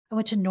I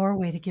went to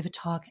Norway to give a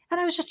talk, and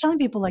I was just telling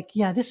people like,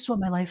 yeah, this is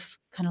what my life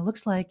kind of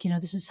looks like.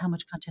 This is how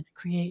much content I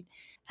create.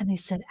 And they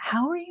said,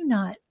 how are you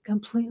not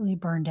completely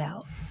burned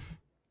out?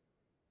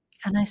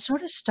 And I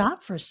sort of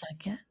stopped for a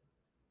second.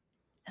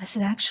 And I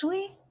said,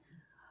 actually,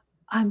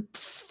 I'm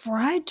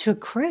fried to a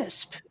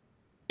crisp.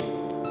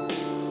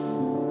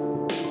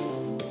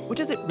 What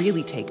does it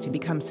really take to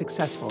become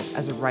successful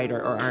as a writer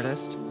or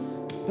artist?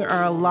 There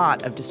are a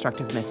lot of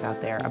destructive myths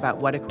out there about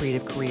what a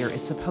creative career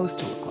is supposed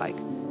to look like.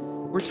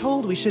 We're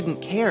told we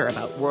shouldn't care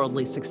about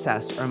worldly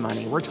success or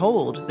money. We're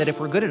told that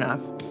if we're good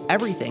enough,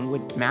 everything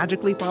would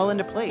magically fall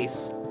into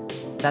place.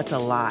 That's a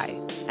lie,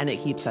 and it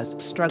keeps us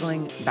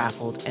struggling,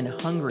 baffled, and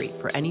hungry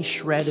for any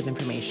shred of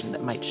information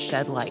that might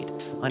shed light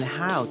on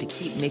how to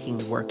keep making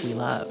the work we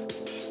love.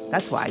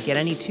 That's why get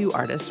any two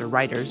artists or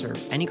writers, or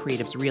any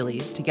creatives really,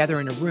 together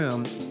in a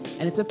room,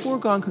 and it's a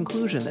foregone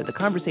conclusion that the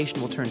conversation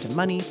will turn to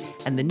money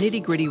and the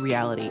nitty-gritty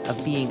reality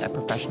of being a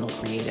professional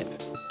creative.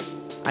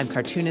 I'm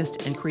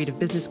cartoonist and creative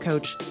business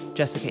coach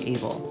Jessica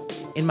Abel.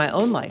 In my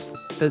own life,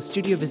 those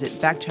studio visit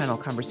back-channel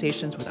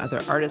conversations with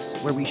other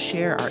artists where we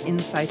share our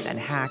insights and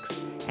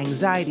hacks,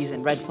 anxieties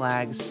and red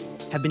flags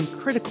have been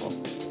critical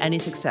to any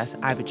success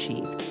I've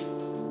achieved.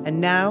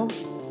 And now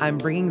I'm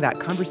bringing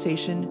that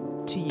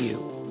conversation to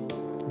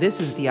you.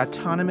 This is The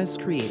Autonomous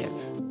Creative.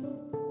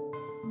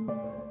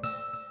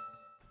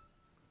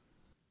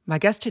 My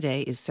guest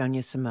today is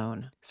Sonia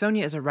Simone.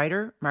 Sonia is a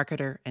writer,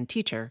 marketer, and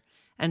teacher,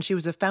 and she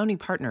was a founding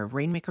partner of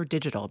Rainmaker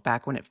Digital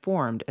back when it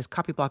formed as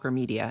Copyblocker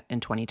Media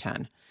in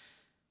 2010.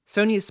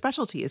 Sonia's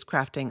specialty is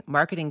crafting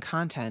marketing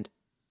content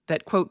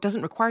that, quote,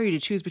 doesn't require you to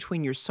choose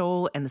between your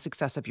soul and the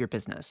success of your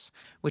business,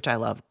 which I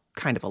love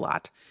kind of a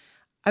lot.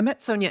 I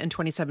met Sonia in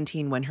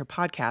 2017 when her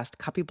podcast,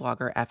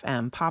 Copyblogger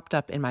FM, popped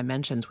up in my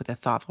mentions with a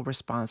thoughtful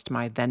response to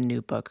my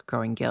then-new book,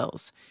 Growing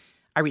Gills.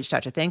 I reached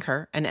out to thank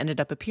her and ended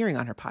up appearing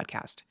on her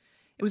podcast.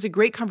 It was a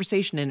great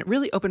conversation, and it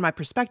really opened my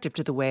perspective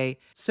to the way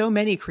so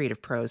many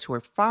creative pros who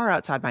are far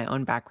outside my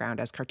own background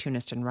as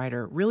cartoonist and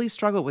writer really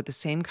struggle with the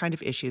same kind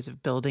of issues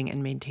of building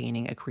and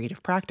maintaining a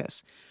creative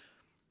practice.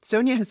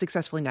 Sonia has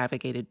successfully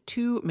navigated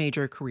two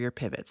major career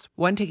pivots,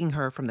 one taking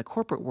her from the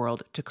corporate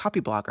world to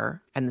Copyblogger,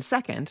 and the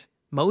second,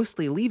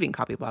 mostly leaving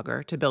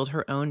Copyblogger to build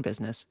her own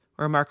business,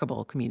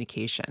 Remarkable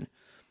Communication.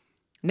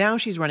 Now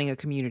she's running a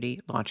community,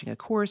 launching a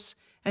course,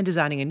 and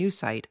designing a new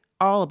site,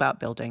 all about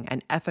building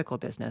an ethical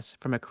business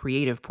from a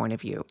creative point of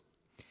view.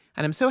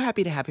 And I'm so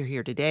happy to have her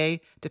here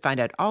today to find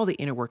out all the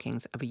inner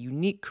workings of a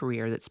unique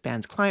career that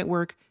spans client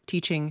work,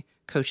 teaching,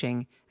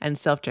 coaching, and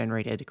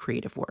self-generated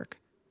creative work.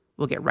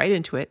 We'll get right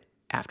into it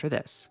after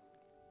this.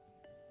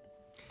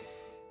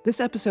 This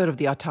episode of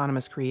The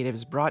Autonomous Creative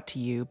is brought to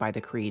you by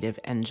the Creative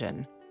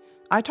Engine.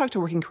 I talk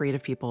to working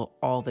creative people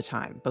all the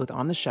time, both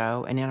on the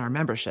show and in our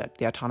membership,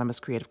 the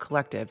Autonomous Creative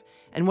Collective,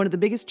 and one of the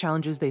biggest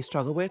challenges they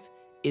struggle with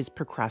is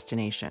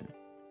procrastination.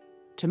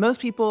 To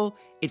most people,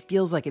 it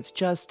feels like it's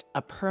just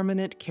a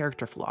permanent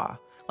character flaw,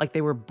 like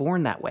they were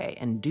born that way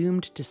and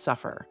doomed to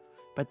suffer.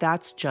 But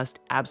that's just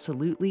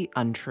absolutely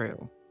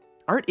untrue.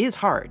 Art is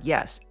hard,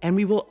 yes, and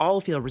we will all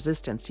feel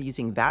resistance to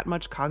using that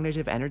much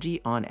cognitive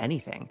energy on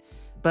anything.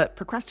 But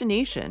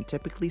procrastination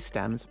typically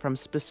stems from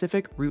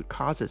specific root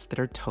causes that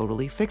are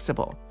totally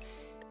fixable.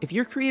 If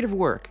your creative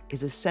work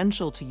is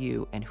essential to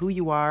you and who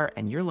you are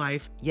and your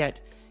life, yet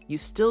you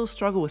still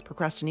struggle with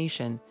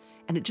procrastination,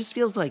 and it just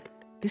feels like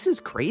this is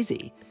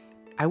crazy,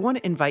 I want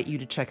to invite you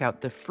to check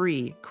out the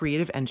free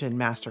Creative Engine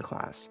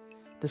Masterclass.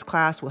 This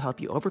class will help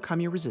you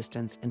overcome your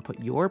resistance and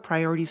put your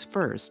priorities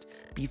first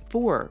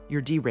before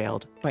you're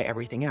derailed by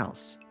everything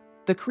else.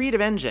 The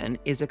Creative Engine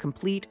is a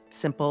complete,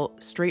 simple,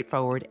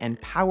 straightforward, and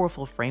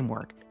powerful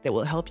framework that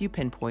will help you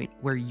pinpoint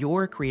where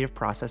your creative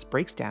process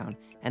breaks down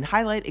and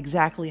highlight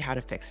exactly how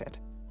to fix it.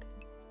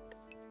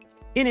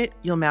 In it,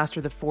 you'll master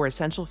the 4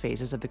 essential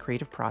phases of the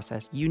creative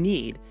process you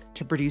need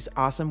to produce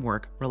awesome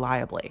work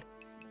reliably.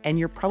 And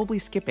you're probably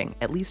skipping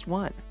at least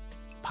 1,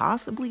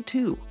 possibly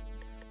 2.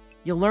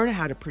 You'll learn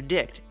how to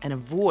predict and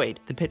avoid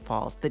the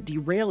pitfalls that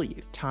derail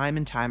you time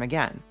and time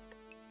again.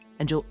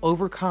 And you'll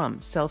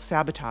overcome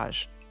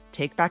self-sabotage,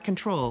 take back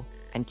control,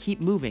 and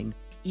keep moving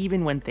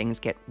even when things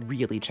get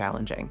really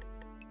challenging.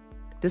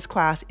 This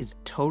class is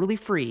totally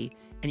free,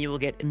 and you will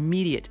get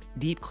immediate,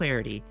 deep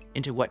clarity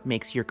into what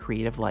makes your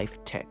creative life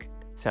tick.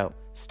 So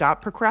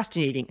stop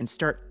procrastinating and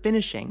start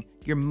finishing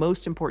your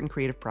most important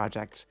creative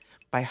projects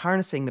by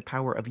harnessing the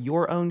power of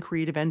your own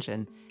creative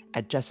engine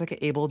at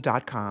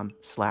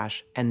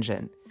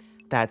jessicaabel.com/engine.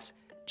 That's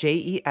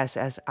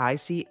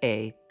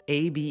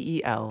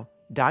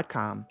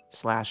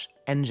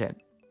JESSICAABEL.com/engine.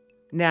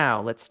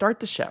 Now, let's start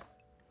the show.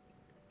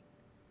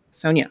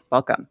 Sonia,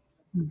 welcome.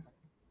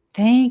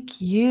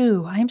 Thank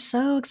you. I'm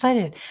so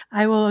excited.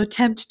 I will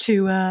attempt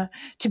to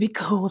be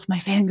cool with my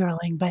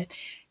fangirling, but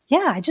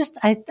yeah,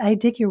 I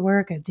dig your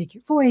work. I dig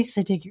your voice.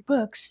 I dig your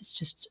books. It's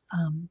just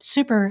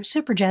super,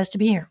 super jazzed to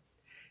be here.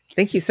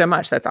 Thank you so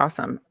much. That's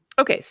awesome.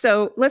 Okay,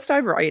 so let's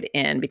dive right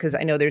in because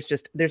I know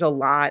there's a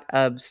lot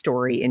of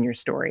story in your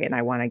story, and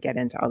I want to get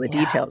into all the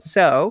details.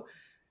 So,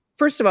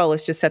 first of all,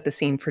 let's just set the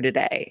scene for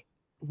today.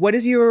 What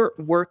is your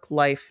work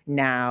life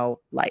now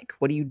like?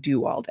 What do you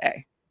do all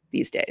day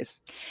these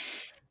days?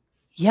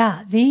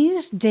 Yeah,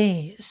 these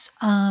days,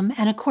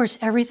 and of course,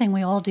 everything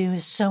we all do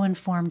is so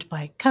informed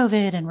by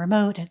COVID and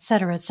remote, et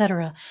cetera, et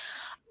cetera.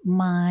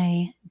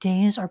 My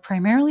days are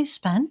primarily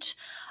spent.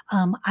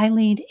 I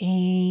lead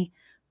a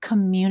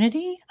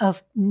community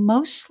of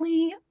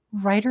mostly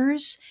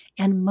writers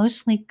and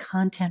mostly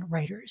content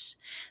writers.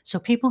 So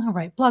people who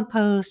write blog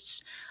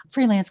posts,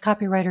 freelance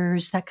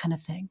copywriters, that kind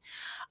of thing.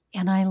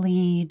 And I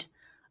lead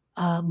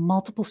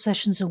multiple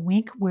sessions a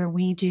week where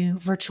we do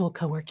virtual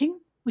co-working,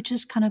 which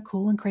is kind of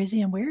cool and crazy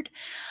and weird.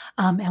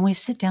 And we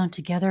sit down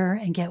together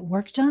and get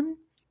work done.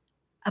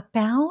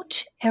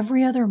 About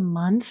every other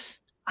month,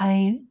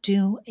 I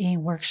do a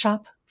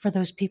workshop for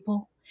those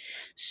people.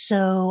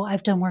 So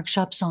I've done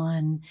workshops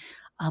on,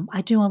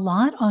 I do a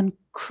lot on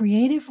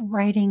creative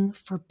writing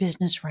for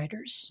business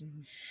writers.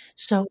 Mhm.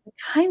 So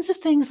kinds of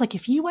things like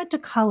if you went to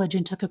college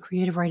and took a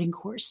creative writing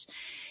course,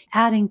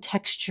 adding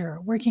texture,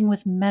 working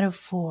with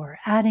metaphor,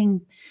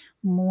 adding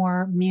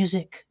more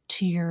music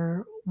to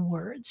your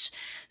words.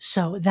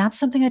 So that's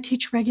something I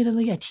teach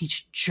regularly. I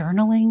teach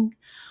journaling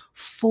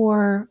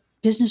for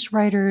business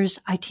writers.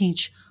 I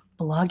teach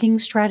blogging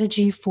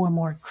strategy for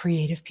more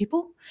creative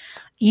people,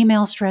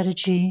 email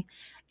strategy.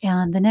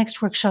 And the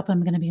next workshop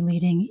I'm going to be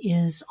leading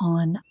is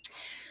on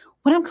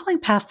what I'm calling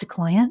path to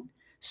client.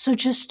 So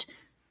just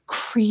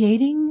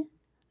creating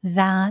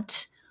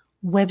that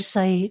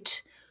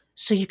website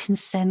so you can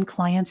send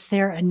clients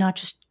there and not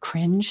just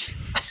cringe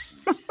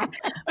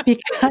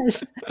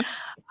because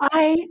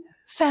I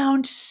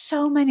found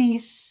so many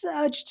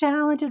such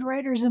talented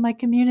writers in my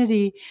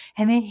community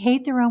and they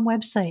hate their own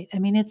website. I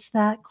mean, it's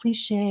that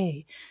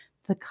cliche.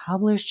 The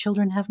cobbler's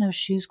children have no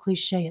shoes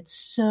cliche. It's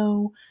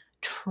so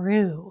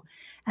true.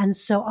 And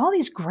so all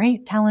these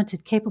great,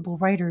 talented, capable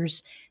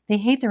writers, they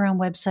hate their own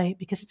website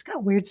because it's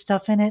got weird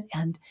stuff in it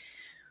and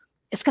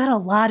it's got a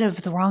lot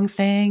of the wrong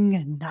thing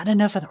and not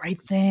enough of the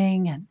right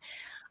thing. And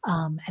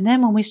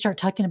then when we start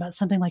talking about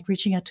something like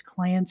reaching out to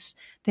clients,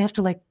 they have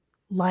to like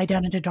lie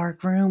down in a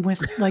dark room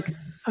with like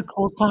a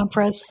cold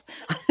compress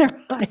on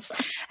their eyes.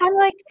 And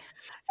like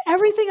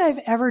everything I've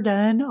ever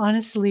done,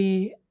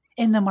 honestly,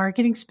 in the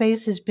marketing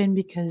space has been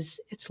because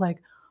it's like,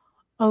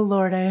 oh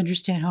Lord, I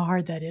understand how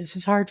hard that is.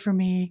 It's hard for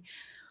me.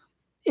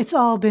 It's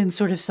all been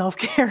sort of self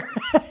care.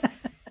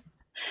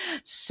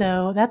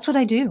 So that's what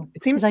I do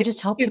It seems is I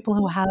just help you people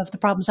who have the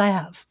problems I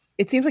have.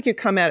 it seems like you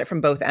come at it from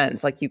both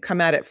ends. Like you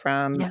come at it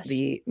from Yes.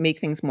 the make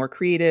things more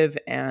creative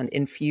and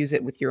infuse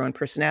it with your own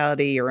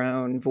personality, your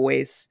own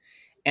voice.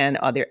 And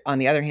on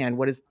the other hand,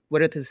 what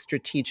are the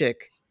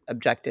strategic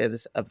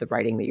objectives of the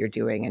writing that you're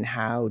doing and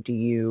how do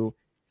you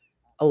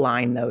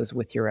align those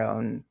with your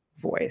own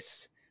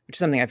voice, which is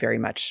something I very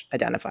much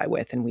identify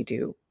with, and we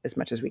do as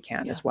much as we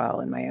can Yeah. as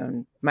well in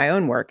my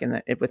own work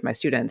and with my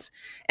students.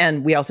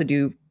 And we also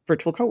do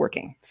virtual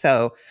co-working,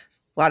 so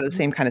a lot of the Mhm.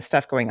 same kind of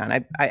stuff going on.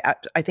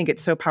 I think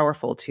it's so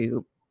powerful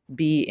to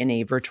be in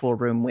a virtual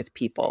room with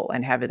people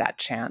and have that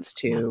chance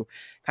Yeah. to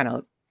kind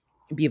of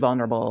be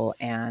vulnerable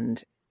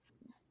and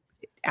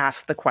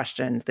ask the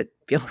questions that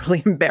feel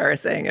really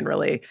embarrassing and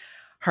really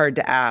hard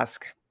to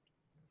ask.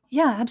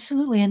 Yeah,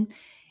 absolutely. And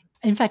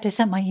in fact, I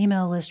sent my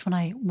email list when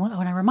I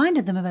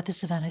reminded them about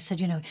this event. I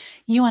said,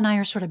 you and I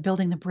are sort of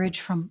building the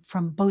bridge from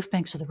both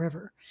banks of the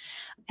river,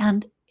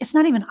 and it's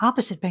not even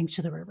opposite banks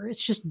of the river;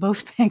 it's just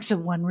both banks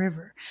of one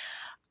river.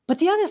 But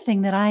the other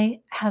thing that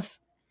I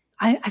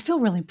feel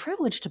really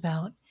privileged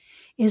about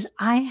is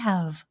I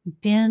have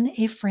been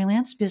a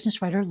freelance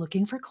business writer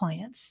looking for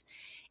clients,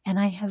 and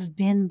I have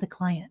been the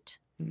client.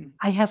 Mm.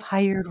 I have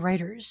hired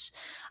writers.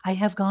 I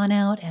have gone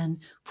out and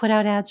put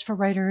out ads for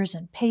writers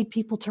and paid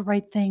people to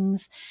write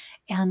things.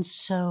 And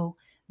so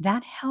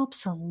that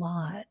helps a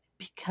lot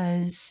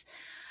because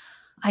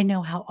I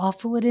know how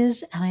awful it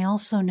is. And I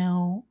also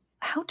know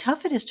how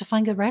tough it is to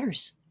find good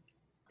writers.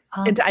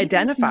 And to It is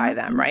identify not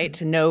them, right? easy.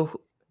 To know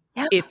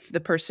Yeah. if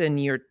the person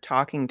you're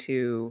talking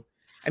to,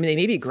 I mean, they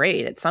may be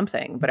great at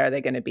something, but are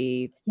they going to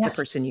be the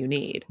person Yes. you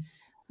need?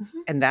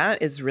 Mhm. And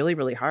that is really,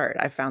 really hard.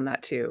 I've found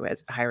that too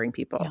as hiring Yeah.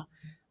 people,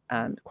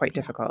 quite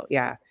Yeah. difficult.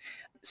 Yeah.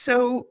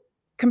 So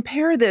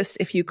compare this,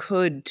 if you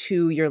could,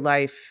 to your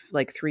life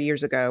like 3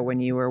 years ago when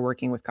you were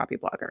working with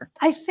Copyblogger.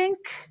 I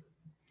think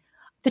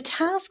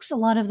a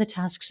lot of the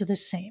tasks are the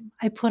same.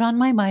 I put on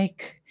my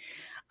mic.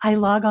 I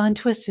log on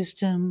to a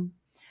system.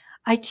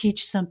 I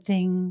teach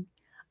something.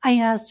 I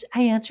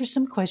answer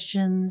some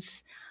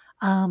questions.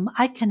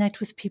 I connect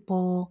with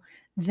people.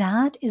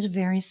 That is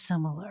very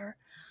similar.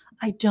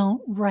 I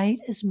don't write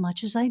as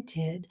much as I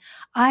did.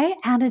 I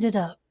added it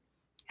up,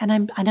 and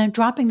I'm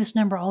dropping this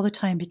number all the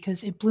time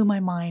because it blew my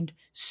mind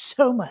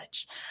so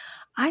much.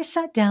 I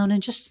sat down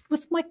and just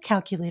with my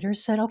calculator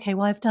said, okay,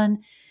 well, I've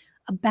done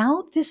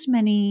about this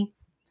many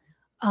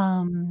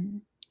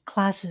um,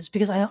 classes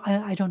because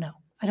I don't know.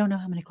 I don't know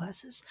how many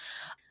classes.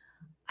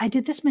 I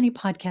did this many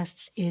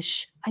podcasts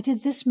ish. I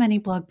did this many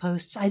blog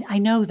posts. I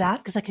know that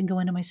because I can go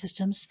into my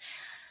systems.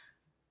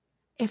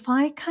 If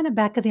I kind of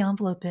back of the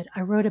envelope it,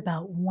 I wrote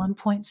about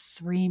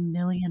 1.3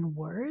 million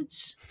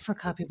words for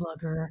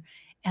Copyblogger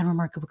and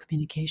Remarkable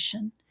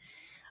Communication.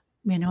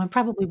 And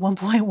probably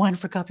 1.1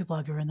 for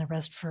Copyblogger and the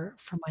rest for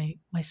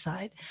my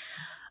side.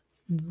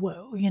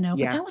 Whoa, but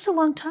Yeah. that was a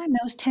long time.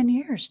 That was 10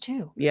 years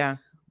too. Yeah.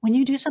 When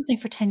you do something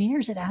for 10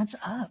 years, it adds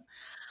up.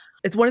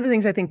 It's one of the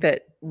things I think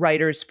that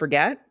writers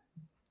forget,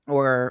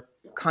 or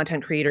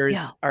content Yeah,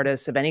 creators,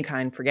 artists of any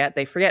kind forget.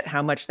 They forget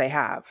how much they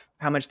have,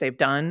 how much they've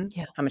done,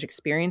 yeah, how much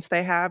experience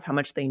they have, how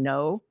much they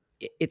know.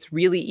 It's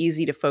really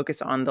easy to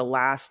focus on the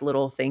last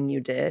little thing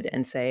you did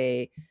and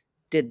say,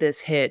 did this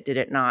hit? Did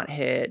it not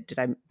hit? Did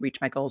I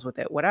reach my goals with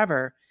it?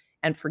 Whatever.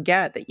 And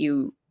forget that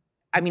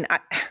I mean,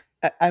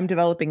 I'm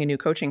developing a new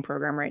coaching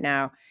program right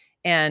now,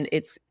 and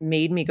it's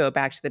made me go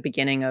back to the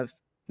beginning of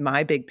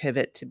my big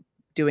pivot to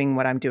doing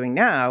what I'm doing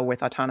now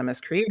with autonomous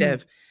mm,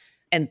 creative.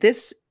 And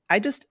this, I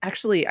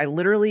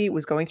literally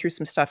was going through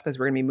some stuff because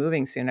we're going to be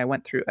moving soon. I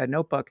went through a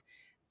notebook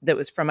that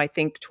was from, I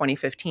think,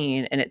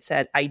 2015, and it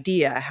said,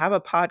 idea, have a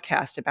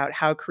podcast about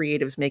how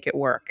creatives make it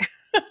work.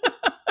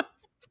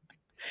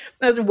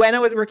 That was when I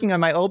was working on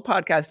my old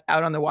podcast,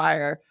 Out on the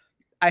Wire.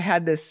 I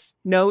had this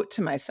note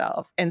to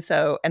myself. And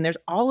there's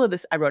all of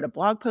this. I wrote a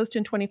blog post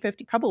in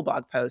 2050, couple of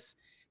blog posts.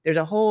 There's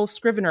a whole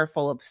Scrivener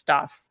full of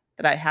stuff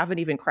that I haven't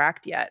even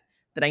cracked yet,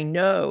 that I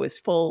know is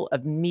full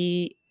of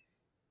me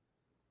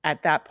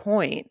at that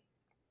point,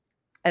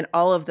 and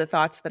all of the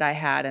thoughts that I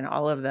had and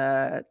all of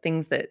the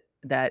things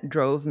that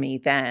drove me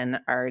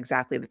then are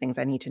exactly the things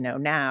I need to know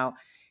now.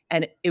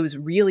 And it was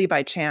really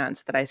by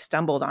chance that I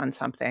stumbled on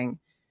something,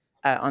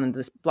 on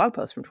this blog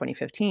post from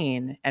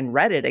 2015, and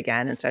read it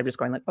again instead of just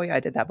going like, oh yeah, I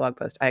did that blog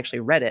post. I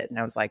actually read it and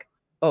I was like,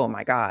 oh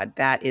my God,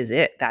 that is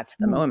it. That's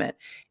the mm, moment.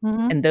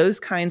 mhm. And those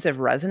kinds of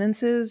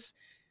resonances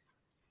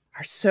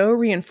are so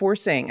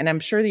reinforcing. And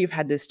I'm sure that you've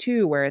had this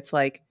too, where it's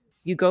like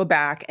you go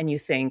back and you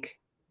think,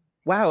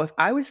 wow, if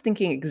I was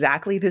thinking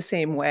exactly the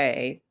same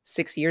way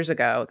 6 years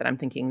ago that I'm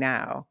thinking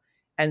now,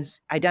 and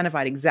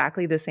identified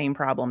exactly the same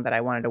problem that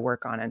I wanted to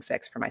work on and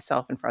fix for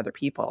myself and for other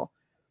people,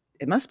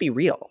 it must be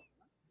real,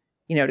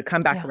 to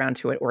come back Yeah, around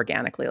to it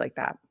organically like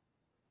that.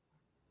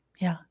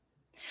 yeah.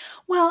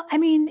 Well,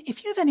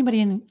 if you have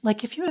anybody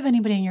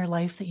in your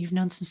life that you've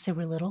known since they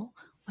were little,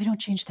 we don't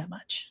change that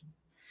much.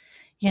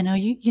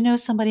 You know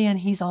somebody and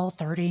he's all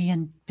 30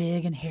 and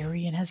big and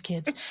hairy and has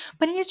kids,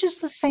 but he's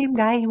just the same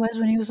guy he was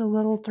when he was a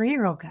little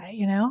 3-year-old guy.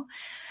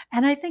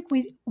 And I think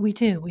we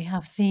do. We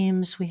have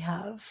themes.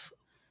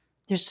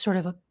 There's sort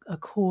of a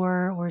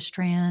core or a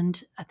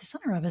strand at the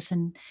center of us,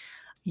 and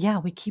yeah,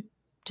 we keep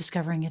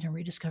discovering it and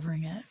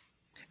rediscovering it.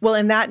 Well,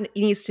 and that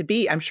needs to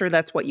be, I'm sure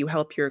that's what you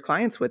help your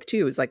clients with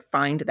too, is like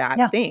find that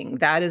Yeah. thing.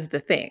 That is the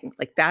thing.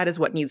 Like that is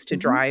what needs to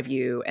Hmm. drive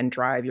you and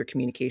drive your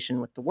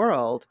communication with the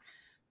world,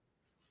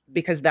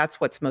 because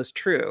that's what's most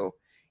true.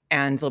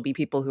 And there'll be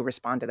people who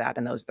respond to that,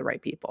 and those are the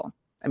right people.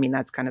 I mean,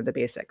 that's kind of the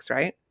basics,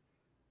 right?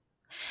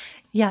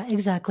 Yeah,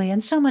 exactly.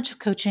 And so much of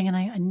coaching, and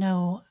I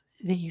know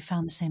that you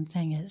found the same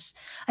thing is,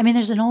 I mean,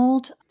 there's an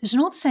old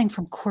saying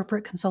from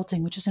corporate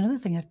consulting, which is another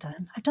thing I've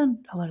done. I've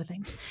done a lot of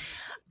things.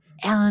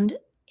 And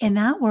in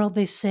that world,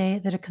 they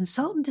say that a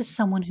consultant is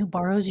someone who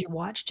borrows your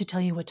watch to tell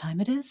you what time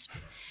it is.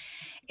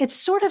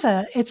 It's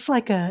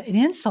like an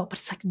insult, but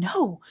it's like,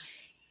 no,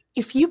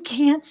 if you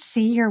can't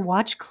see your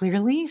watch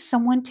clearly,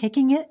 someone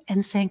taking it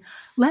and saying,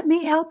 let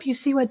me help you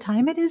see what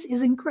time it is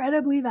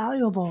incredibly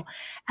valuable.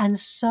 And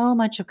so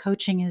much of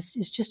coaching is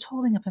just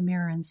holding up a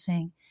mirror and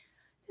saying,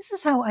 this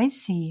is how I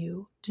see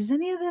you. Does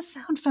any of this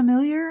sound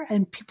familiar?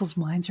 And people's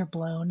minds are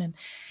blown. And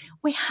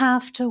we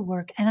have to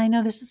work. And I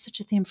know this is such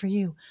a theme for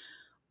you.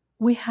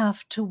 We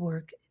have to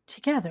work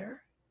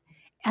together.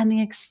 And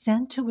the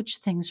extent to which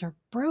things are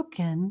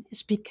broken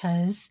is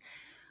because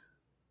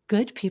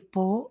good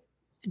people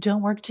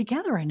don't work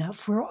together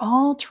enough. We're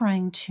all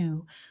trying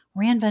to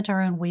reinvent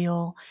our own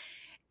wheel.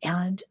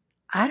 And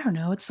I don't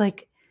know, it's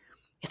like,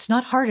 it's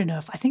not hard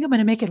enough. I think I'm going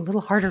to make it a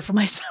little harder for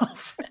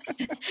myself.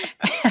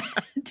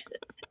 And,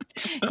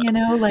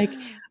 like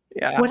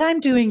Yeah. what I'm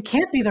doing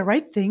can't be the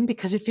right thing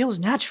because it feels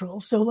natural.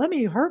 So let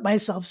me hurt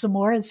myself some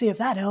more and see if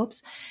that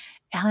helps.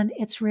 And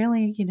it's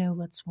really,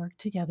 let's work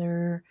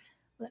together.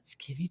 Let's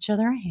give each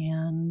other a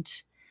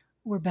hand.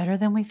 We're better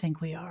than we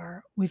think we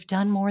are. We've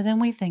done more than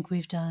we think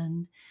we've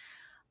done.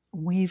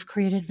 We've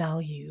created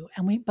value,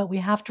 but we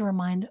have to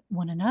remind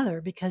one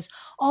another, because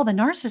all the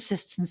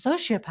narcissists and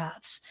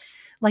sociopaths,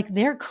 like,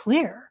 they're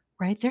clear,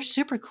 right? They're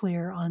super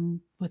clear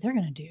on what they're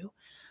going to do.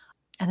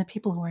 And the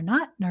people who are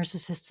not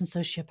narcissists and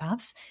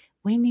sociopaths,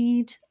 we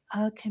need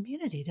a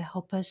community to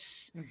help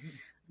us Mhm.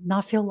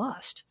 not feel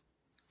lost.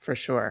 For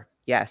sure.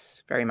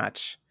 Yes, very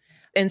much.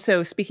 And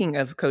so, speaking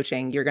of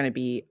coaching, you're going to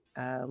be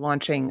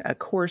launching a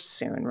course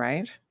soon,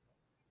 right?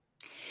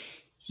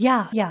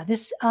 Yeah, yeah.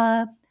 This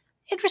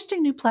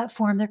interesting new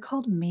platform. They're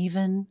called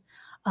Maven.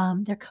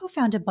 They're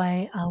co-founded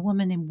by a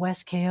woman named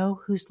Wes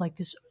Ko, who's like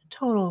this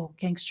total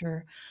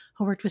gangster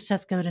who worked with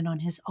Seth Godin on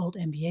his alt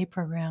MBA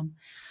program.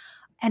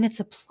 And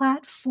it's a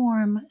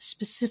platform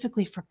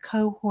specifically for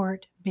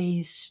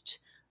cohort-based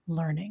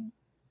learning.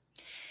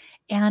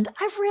 And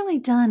I've really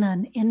done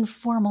an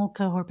informal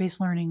cohort based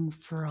learning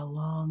for a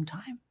long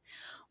time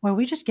where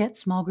we just get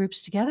small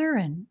groups together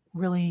and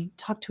really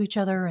talk to each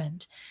other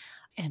and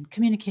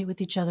communicate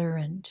with each other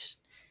and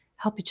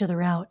help each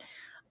other out.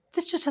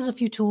 This just has a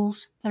few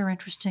tools that are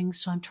interesting,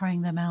 so I'm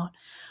trying them out.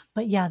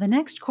 But yeah, the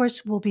next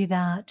course will be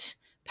that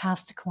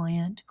Path to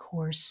Client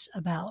course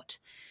about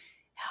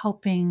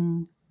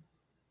helping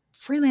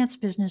freelance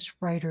business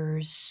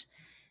writers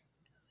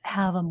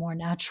have a more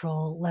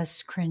natural,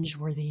 less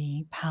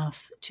cringeworthy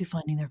path to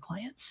finding their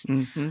clients.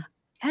 Hmm.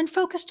 And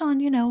focused on,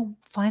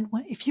 find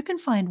one. If you can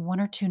find one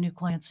or two new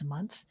clients a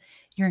month,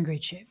 you're in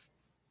great shape.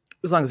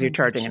 As long as You're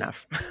you're in great charging shape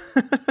enough.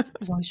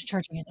 as long as you're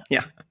charging Yeah.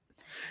 enough.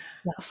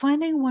 Yeah,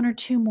 finding one or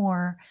two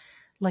more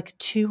like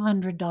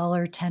 $200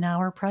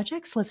 10-hour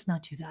projects, let's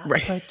not do that.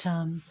 Right. But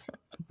um,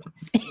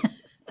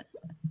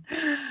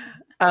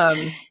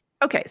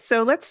 okay,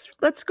 so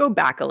let's go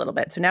back a little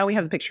bit. So now we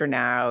have the picture.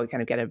 Now we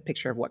kind of get a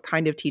picture of what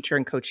kind of teacher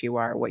and coach you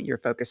are, what you're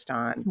focused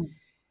on. hmm,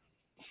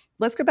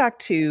 Let's go back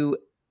to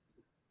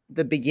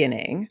the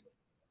beginning.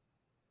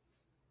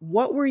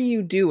 What were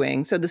you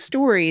doing? So the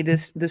story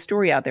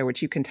out there,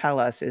 which you can tell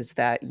us, is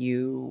that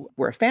you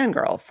were a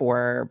fangirl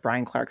for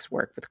Brian Clark's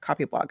work with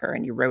Copyblogger,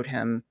 and you wrote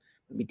him,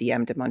 maybe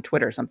DM'd him on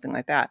Twitter, something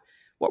like that.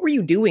 What were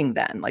you doing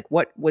then? Like,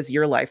 what was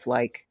your life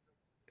like?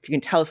 If you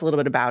can tell us a little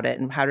bit about it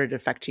and how did it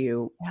affect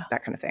you, yeah.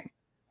 that kind of thing.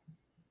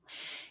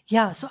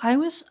 Yeah. So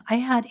I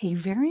had a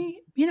very,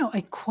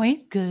 a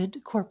quite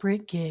good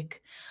corporate gig.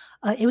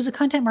 It was a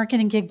content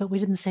marketing gig, but we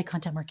didn't say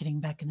content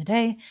marketing back in the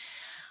day.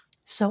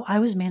 So I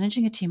was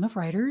managing a team of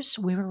writers.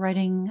 We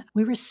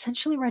were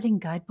essentially writing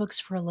guidebooks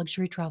for a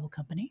luxury travel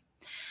company.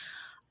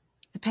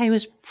 The pay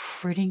was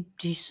pretty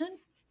decent.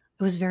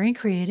 It was very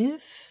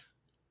creative,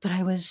 but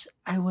it was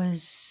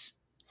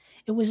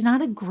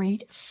not a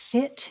great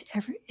fit.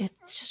 It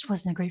just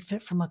wasn't a great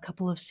fit from a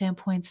couple of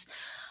standpoints.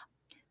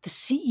 The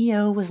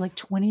CEO was like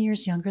 20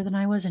 years younger than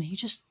I was, and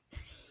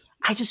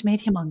I just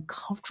made him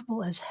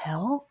uncomfortable as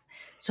hell.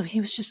 So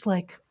he was just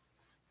like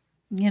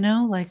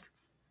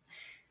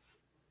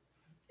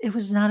it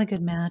was not a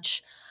good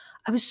match.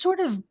 I was sort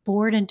of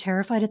bored and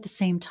terrified at the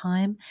same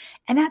time.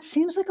 And that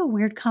seems like a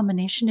weird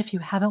combination if you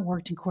haven't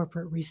worked in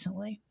corporate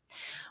recently.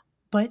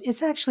 But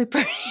it's actually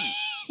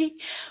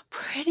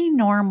pretty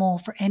normal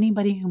for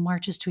anybody who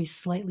marches to a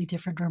slightly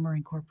different drummer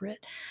in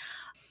corporate.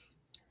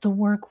 The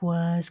work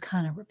was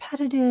kind of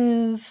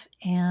repetitive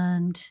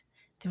and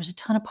there was a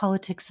ton of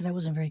politics that I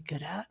wasn't very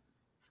good at.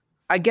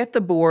 I get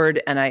the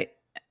board and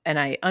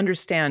I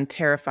understand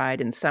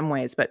terrified in some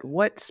ways, but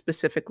what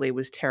specifically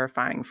was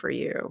terrifying for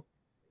you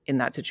in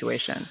that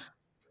situation?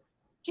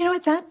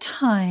 At that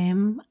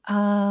time,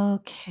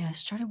 okay, I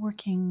started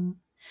working.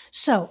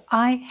 So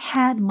I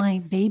had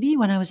my baby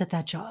when I was at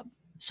that job.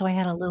 So I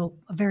had a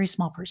very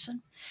small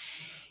person.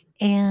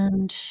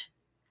 And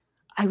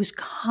I was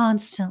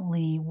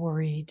constantly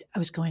worried I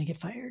was going to get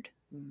fired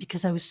Mm.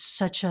 because I was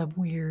such a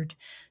weird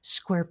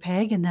square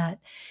peg and that,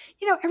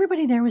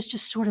 everybody there was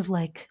just sort of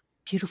like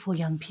beautiful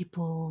young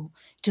people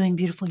doing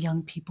beautiful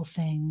young people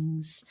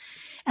things.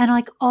 And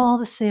like all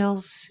the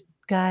sales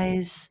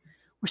guys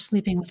were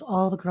sleeping with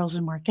all the girls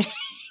in marketing.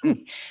 Mm.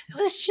 It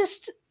was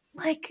just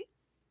like,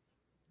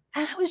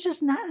 and I was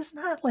just not, it's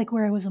not like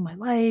where I was in my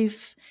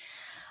life.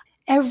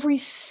 So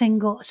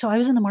I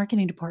was in the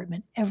marketing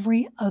department.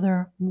 Every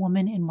other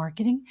woman in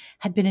marketing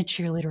had been a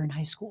cheerleader in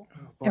high school.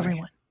 Oh boy.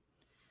 Everyone.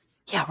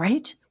 Yeah,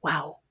 right?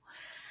 Wow.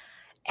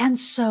 And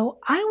so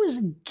I was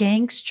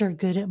gangster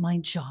good at my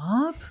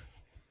job,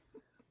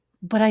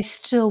 but I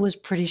still was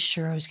pretty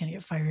sure I was going to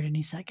get fired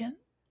any second.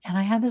 And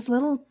I had this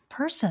little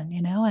person,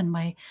 and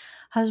my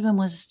husband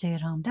was a stay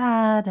at home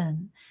dad.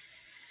 And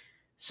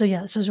so,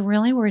 yeah, so I was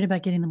really worried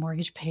about getting the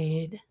mortgage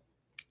paid.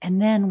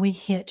 And then we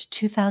hit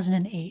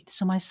 2008.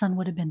 So my son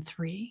would have been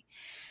 3.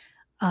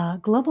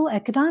 Global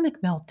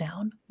economic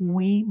meltdown.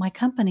 My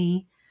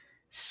company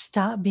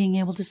stopped being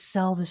able to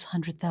sell this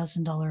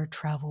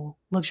 $100,000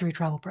 luxury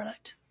travel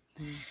product,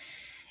 Mm.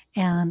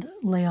 and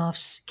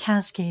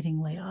cascading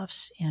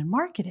layoffs in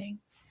marketing.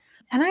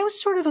 And I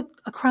was sort of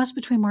a cross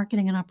between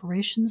marketing and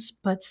operations,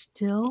 but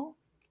still,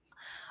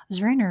 I was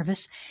very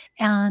nervous.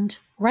 And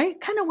right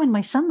kind of when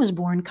my son was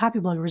born,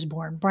 Copyblogger was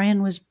born.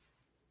 Brian was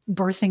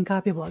birthing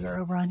Copyblogger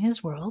over on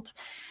his world.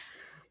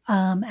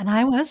 And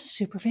I was a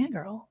super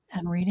fangirl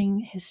and reading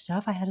his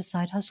stuff. I had a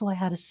side hustle. I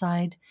had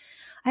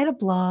a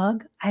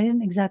blog. I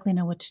didn't exactly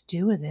know what to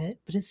do with it,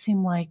 but it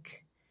seemed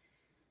like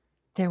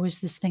there was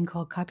this thing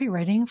called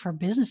copywriting for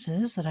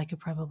businesses that I could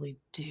probably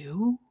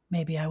do.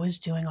 Maybe I was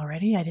doing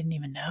already. I didn't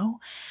even know.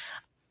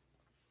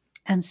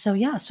 And so,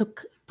 yeah, so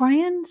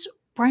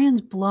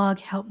Brian's blog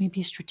helped me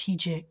be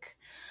strategic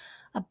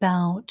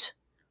about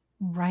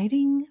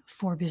writing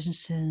for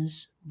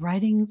businesses,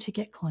 writing to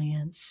get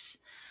clients,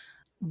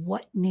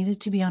 what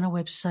needed to be on a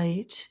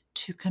website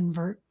to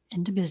convert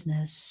into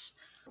business.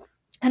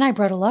 And I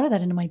brought a lot of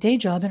that into my day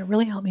job, and it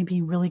really helped me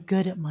be really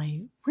good at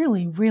my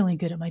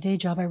day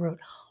job. I wrote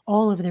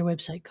all of their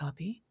website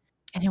copy,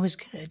 and it was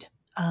good.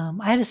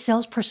 I had a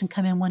salesperson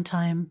come in one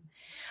time.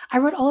 I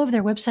wrote all of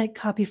their website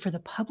copy for the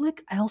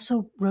public. I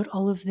also wrote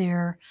all of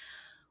their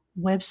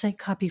website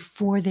copy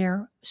for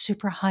their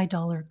super high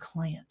dollar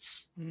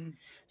clients. Mm.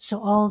 So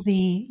all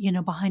the,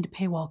 behind a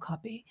paywall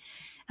copy.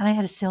 And I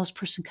had a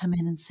salesperson come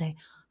in and say,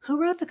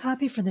 who wrote the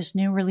copy for this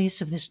new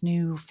release of this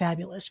new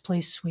fabulous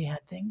place we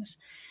had things?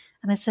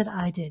 And I said,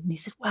 I did. And he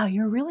said, wow,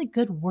 you're a really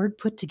good word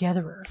put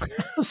togetherer.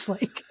 I was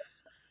like,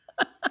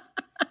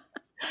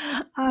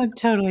 I'm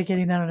totally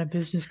getting that on a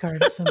business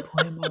card at some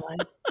point in my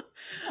life.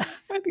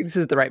 I think this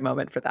is the right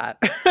moment for that.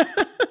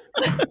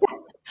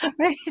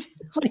 Right?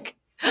 Like,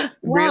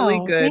 Really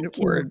wow, good thank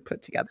you. word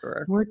put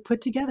together. Word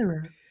put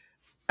togetherer.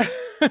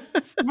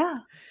 Yeah.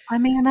 I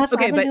mean, I've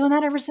Okay, been but doing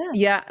that ever since.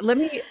 yeah, let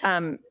me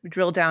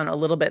drill down a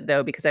little bit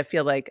though, because I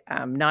feel like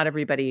not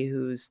everybody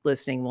who's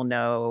listening will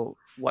know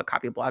what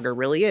Copy Blogger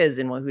really is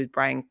and who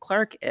Brian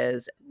Clark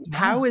is. Yeah.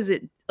 How is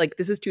it like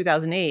this is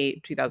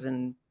 2008,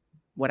 2000,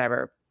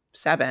 whatever,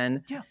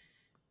 7. Yeah.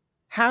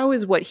 How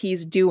is what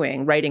he's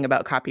doing, writing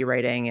about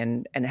copywriting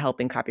and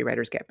helping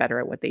copywriters get better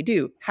at what they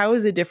do? How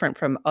is it different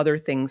from other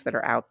things that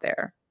are out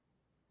there?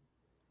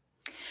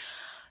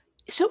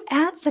 So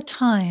at the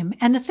time,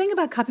 and the thing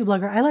about Copy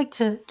Blogger, I like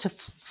to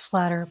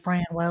flatter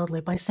Brian wildly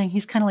by saying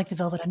he's kind of like the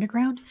Velvet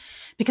Underground,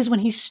 because when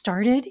he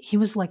started, he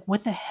was like,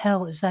 "What the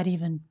hell is that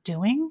even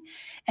doing?"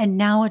 And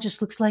now it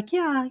just looks like,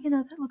 yeah,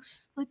 that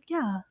looks like,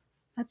 yeah,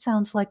 that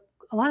sounds like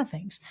a lot of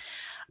things,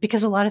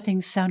 because a lot of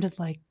things sounded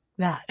like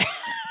that.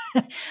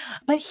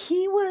 But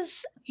he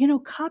was,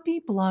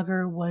 Copy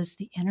Blogger was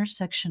the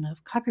intersection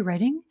of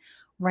copywriting,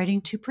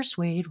 writing to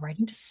persuade,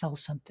 writing to sell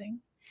something,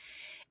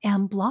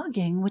 and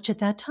blogging, which at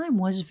that time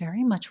was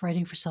very much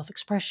writing for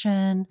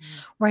self-expression,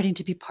 writing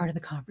to be part of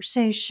the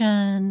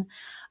conversation.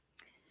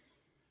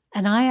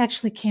 And I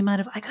actually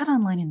I got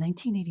online in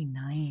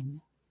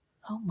 1989.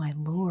 Oh my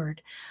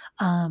Lord.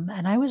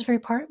 And I was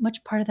very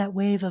much part of that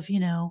wave of,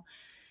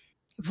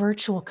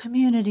 virtual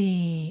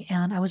community,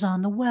 and I was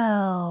on the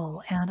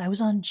Well, and I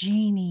was on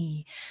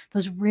Genie,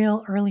 those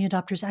real early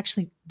adopters.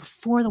 Actually,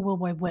 before the World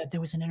Wide Web,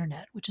 there was an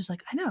internet, which is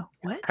like, I know,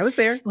 what? I was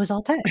there. It was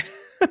all text.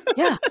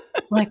 Yeah.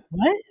 Like,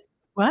 what?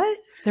 What?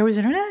 There was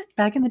internet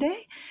back in the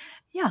day?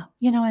 Yeah.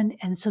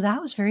 And so that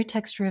was very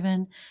text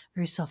driven,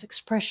 very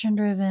self-expression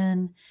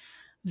driven,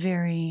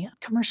 very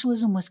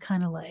commercialism was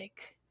kind of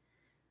like,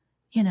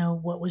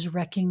 what was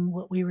wrecking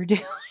what we were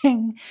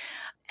doing.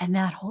 And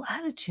that whole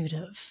attitude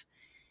of,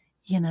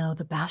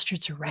 the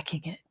bastards are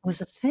wrecking it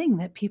was a thing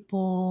that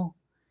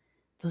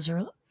those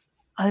are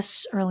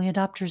us early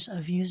adopters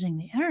of using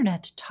the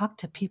internet to talk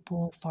to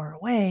people far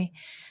away,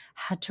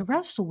 had to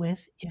wrestle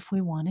with if we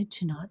wanted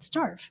to not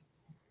starve.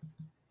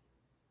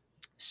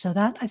 So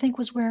that, I think,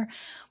 was where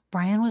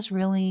Brian was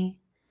really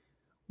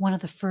one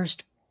of the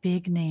first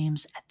big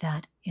names at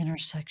that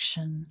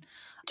intersection.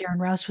 Darren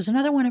Rouse was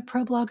another one at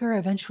ProBlogger.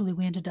 Eventually,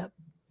 we ended up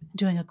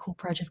doing a cool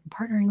project and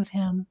partnering with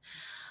him.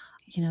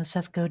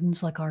 Seth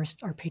Godin's like our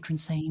patron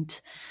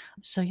saint.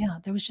 So yeah,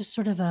 there was just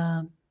sort of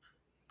a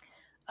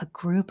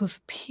group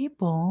of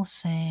people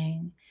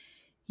saying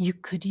you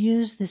could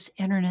use this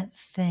internet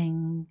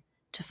thing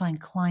to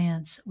find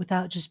clients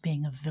without just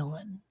being a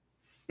villain.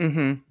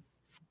 Mm-hmm.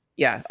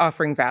 Yeah,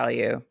 offering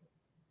value.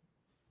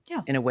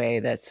 Yeah. In a way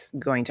that's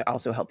going to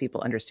also help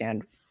people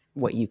understand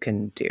what you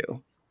can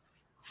do.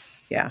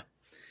 Yeah.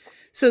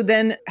 So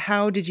then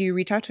how did you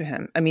reach out to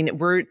him? I mean,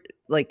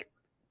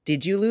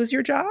 did you lose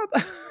your job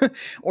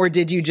or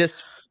did you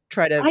just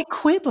try to? I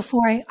quit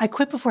before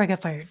I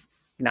got fired.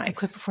 Nice. I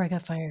quit before I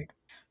got fired.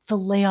 The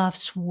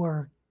layoffs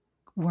were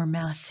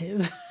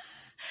massive.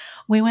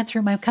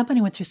 My company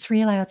went through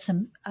 3 layouts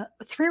and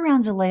 3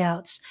 rounds of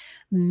layouts,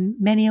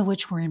 many of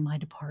which were in my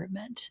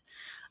department.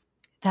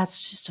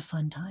 That's just a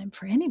fun time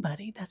for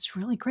anybody. That's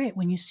really great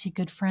when you see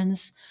good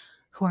friends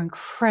who are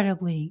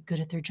incredibly good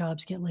at their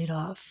jobs get laid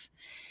off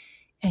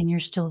and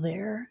you're still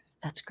there.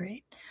 That's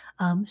great.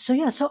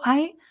 So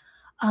I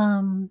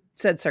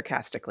said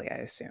sarcastically, I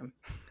assume.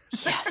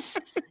 Yes.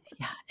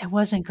 Yeah, it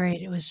wasn't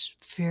great. It was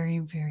very,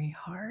 very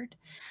hard.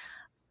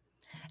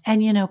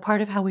 And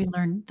part of how we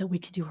learn that we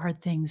can do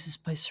hard things is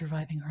by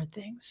surviving hard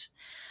things.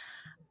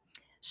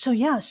 So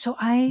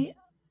I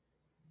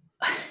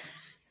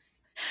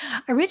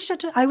reached out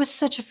to, I was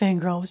such a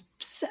fangirl.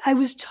 I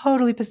was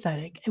totally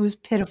pathetic. It was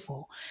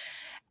pitiful.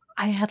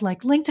 I had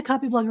linked to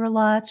Copyblogger a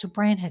lot. So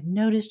Brian had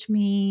noticed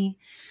me.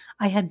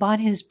 I had bought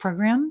his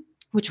program,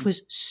 which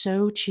was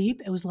so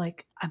cheap. It was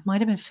it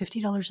might have been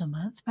 $50 a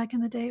month back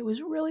in the day. It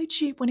was really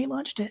cheap when he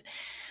launched it.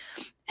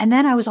 And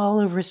then I was all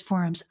over his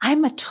forums.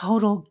 I'm a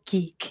total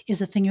geek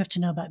is a thing you have to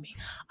know about me.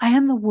 I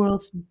am the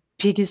world's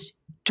biggest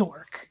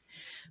dork,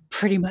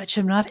 pretty much.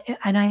 I'm not,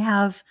 and I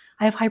have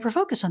hyper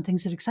focus on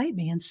things that excite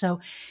me. And so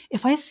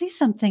if I see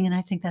something and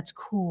I think that's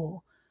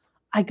cool,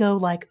 I go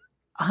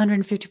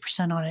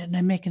 150% on it and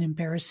I make an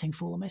embarrassing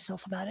fool of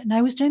myself about it. And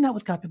I was doing that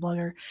with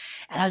Copyblogger,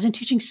 and I was in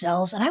teaching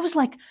sales, and I was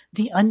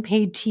the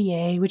unpaid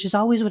TA, which is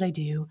always what I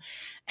do,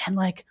 and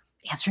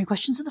answering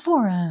questions in the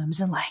forums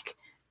and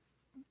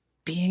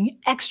being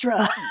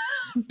extra,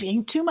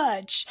 being too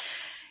much.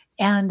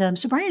 And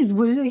so Brian,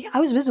 I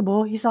was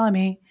visible. He saw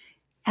me,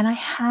 and I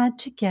had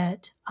to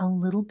get a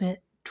little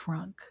bit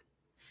drunk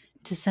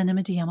to send him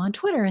a DM on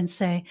Twitter and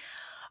say,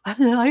 I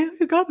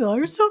Copy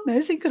Blogger is so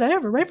amazing. Could I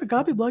ever write for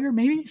Copy Blogger?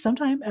 Maybe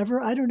sometime ever.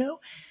 I don't know.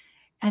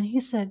 And he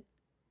said,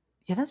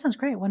 yeah, that sounds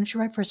great. Why don't you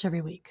write for us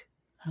every week?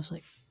 I was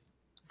like,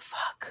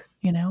 fuck,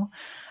 you know?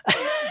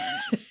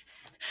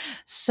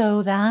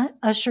 So that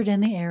ushered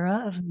in the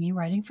era of me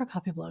writing for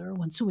Copy Blogger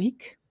once a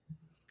week,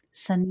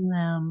 sending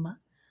them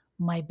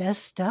my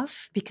best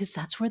stuff because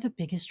that's where the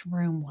biggest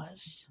room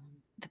was.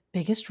 The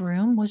biggest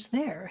room was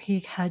there. He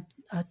had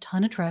a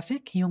ton of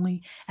traffic.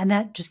 And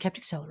that just kept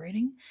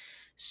accelerating.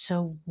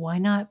 So why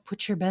not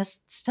put your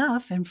best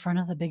stuff in front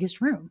of the biggest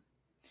room?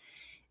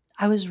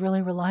 I was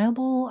really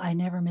reliable. I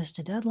never missed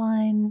a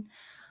deadline.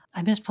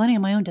 I missed plenty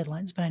of my own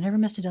deadlines, but I never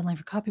missed a deadline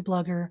for Copy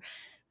Blogger.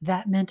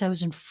 That meant I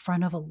was in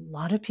front of a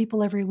lot of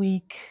people every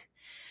week.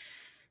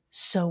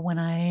 So when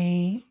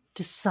I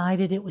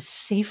decided it was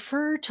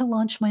safer to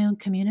launch my own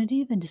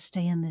community than to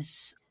stay in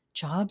this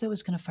job that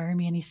was going to fire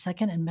me any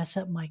second and mess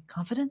up my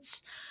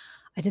confidence,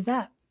 I did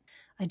that.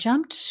 I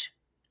jumped.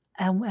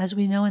 And as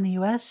we know in the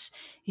US,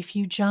 if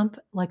you jump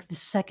like the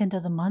second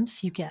of the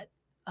month, you get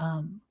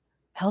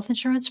health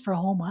insurance for a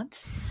whole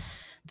month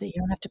that you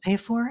don't have to pay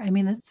for. I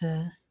mean,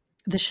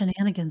 the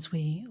shenanigans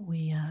we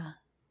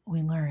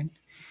learn,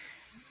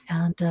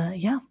 and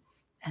yeah,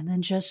 and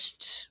then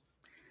just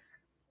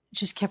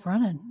kept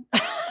running.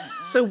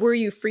 So were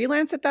you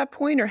freelance at that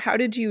point, or how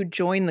did you Yeah,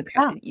 join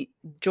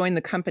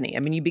the company? I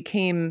mean, you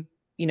became,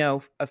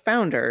 a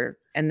founder,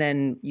 and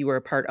then you were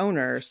a part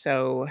owner.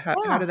 So how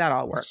yeah. did that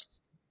all work?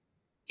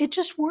 It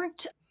just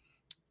worked.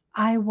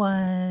 I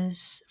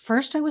was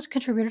a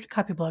contributor to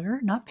Copy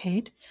Blogger, not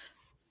paid,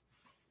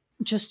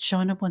 just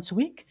showing up once a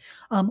week.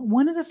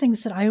 One of the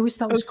things that I always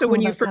thought Oh, was so cool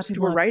when you about Copy first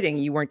were Blogger, writing,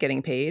 you weren't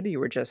getting paid. You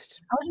were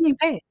just, I wasn't being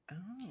paid.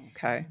 oh,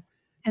 okay.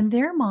 And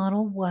their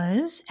model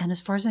was, and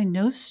as far as I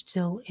know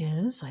still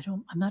is,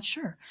 I'm not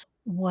sure,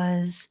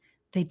 was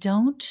they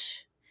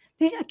don't,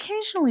 they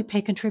occasionally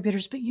pay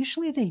contributors, but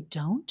usually they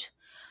don't.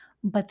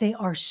 But they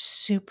are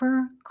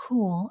super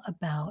cool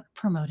about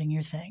promoting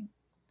your thing.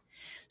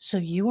 So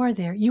you are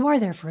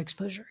there for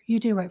exposure. You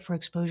do write for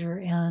exposure,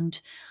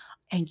 and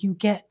you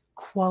get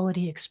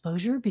quality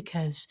exposure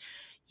because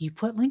you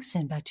put links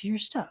in back to your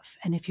stuff.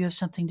 And if you have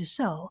something to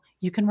sell,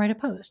 you can write a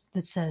post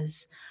that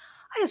says,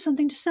 I have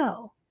something to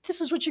sell.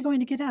 This is what you're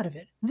going to get out of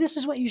it. This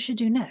is what you should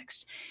do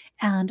next.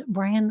 And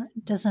Brian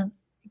doesn't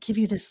give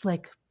you this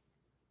like,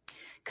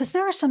 because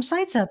there are some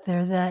sites out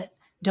there that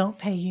don't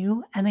pay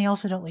you and they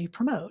also don't let you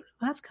promote.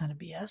 That's kind of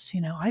BS,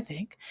 I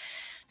think.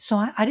 So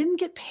I didn't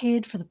get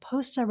paid for the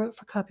posts I wrote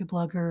for Copy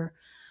Blogger,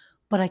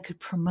 but I could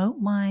promote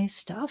my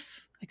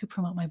stuff. I could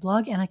promote my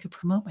blog and I could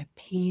promote my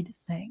paid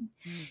thing.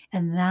 Mm.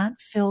 And that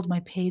filled my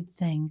paid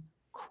thing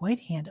quite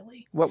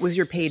handily. What was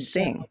your paid So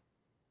thing?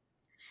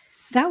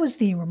 that was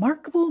the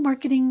Remarkable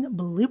Marketing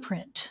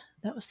Blueprint.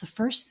 That was the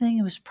first thing.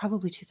 It was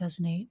probably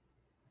 2008. It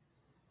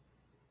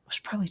was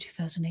probably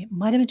 2008. It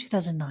might have been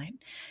 2009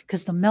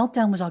 because the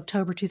meltdown was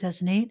October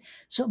 2008.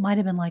 So it might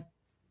have been like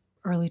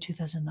early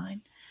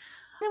 2009.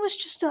 It was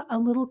just a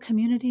little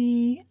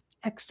community,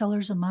 X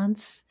dollars a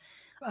month.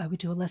 I would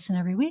do a lesson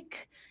every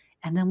week.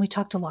 And then we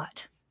talked a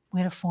lot. We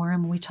had a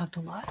forum and we talked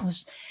a lot.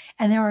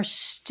 And there are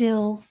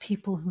still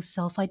people who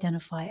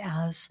self-identify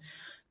as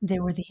they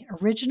were the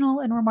original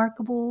and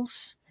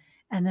Remarkables.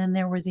 And then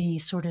there were the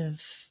sort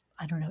of,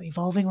 I don't know,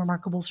 evolving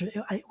Remarkables.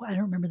 I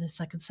don't remember the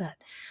second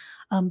set.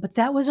 But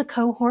that was a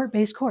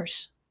cohort-based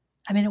course.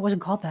 I mean, it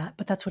wasn't called that,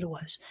 but that's what it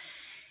was.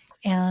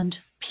 And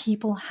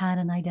people had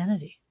an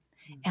identity.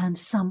 And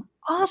some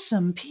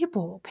awesome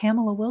people.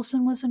 Pamela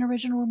Wilson was an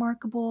original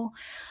Remarkable.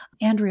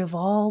 Andrea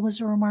Vall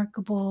was a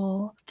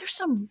Remarkable. There's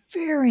some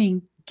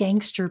very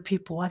gangster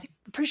people. I'm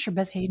pretty sure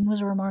Beth Hayden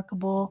was a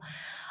Remarkable.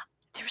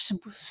 There's some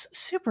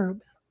super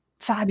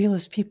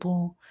fabulous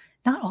people,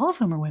 not all of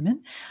whom are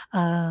women.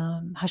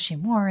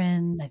 Hashim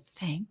Warren, I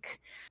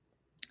think.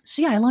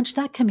 So yeah, I launched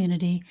that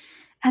community.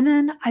 And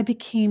then I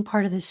became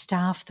part of the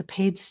staff, the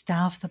paid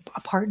staff,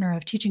 a partner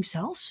of Teaching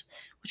Cells,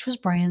 which was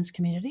Brian's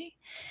community.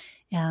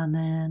 And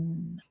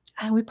then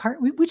we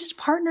just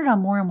partnered on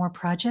more and more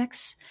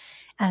projects.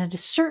 And at a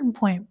certain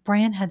point,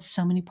 Brian had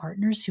so many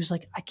partners. He was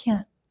like, I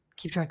can't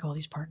keep track of all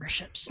these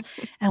partnerships.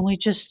 And we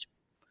just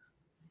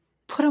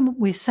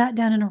we sat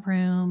down in a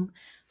room,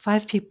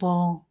 5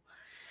 people,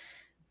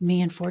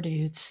 me and 4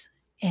 dudes,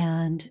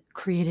 and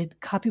created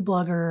Copy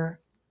Blogger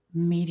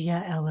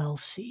Media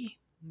LLC.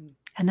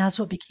 And that's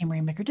what became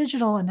Rainmaker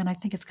Digital. And then I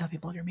think it's Copy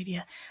Blogger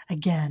Media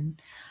again.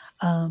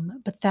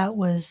 But that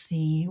was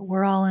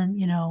we're all in,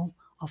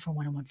 all for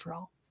one and one for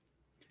all.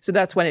 So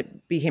that's when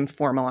it became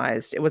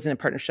formalized. It wasn't a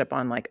partnership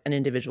on like an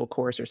individual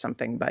course or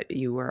something, but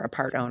you were a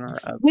part owner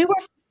of We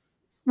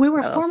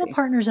were former LLC.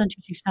 partners on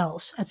Teaching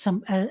Cells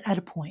at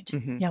a point.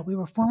 Mm-hmm. Yeah, we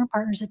were former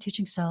partners at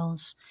Teaching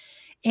Cells,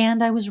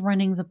 and I was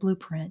running the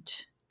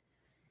blueprint.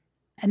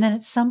 And then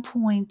at some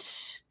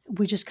point,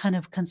 we just kind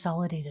of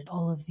consolidated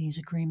all of these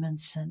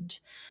agreements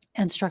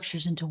and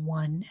structures into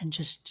one, and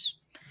just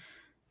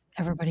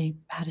everybody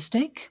had a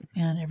stake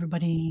and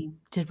everybody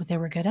did what they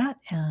were good at.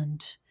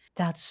 And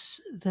those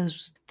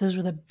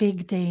were the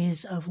big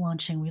days of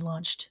launching. We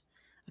launched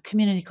a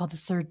community called the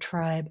Third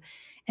Tribe,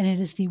 and it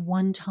is the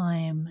one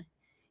time,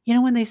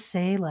 when they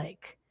say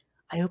like,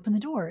 I opened the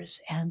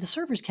doors and the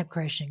servers kept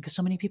crashing because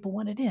so many people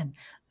wanted in.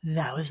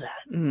 That was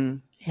that.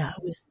 Mm. Yeah,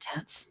 it was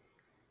intense. It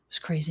was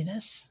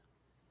craziness.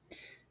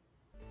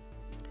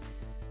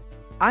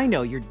 I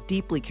know you're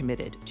deeply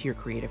committed to your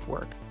creative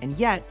work, and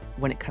yet,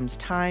 when it comes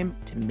time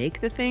to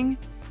make the thing,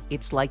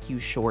 it's like you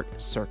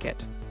short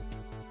circuit.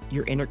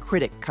 Your inner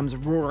critic comes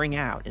roaring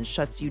out and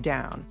shuts you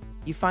down.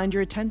 You find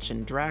your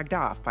attention dragged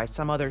off by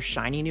some other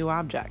shiny new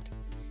object.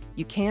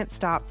 You can't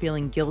stop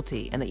feeling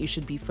guilty and that you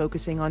should be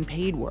focusing on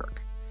paid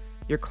work.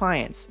 Your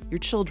clients, your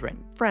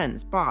children,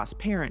 friends, boss,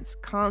 parents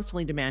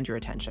constantly demand your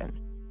attention.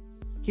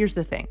 Here's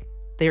the thing,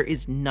 there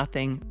is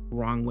nothing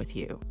wrong with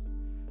you.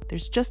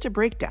 There's just a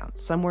breakdown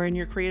somewhere in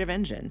your creative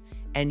engine,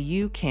 and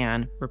you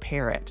can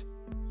repair it.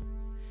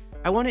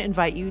 I want to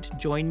invite you to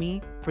join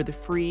me for the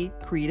free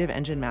Creative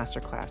Engine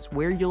Masterclass,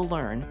 where you'll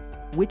learn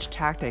which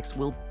tactics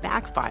will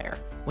backfire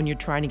when you're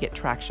trying to get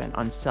traction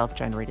on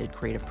self-generated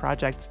creative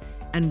projects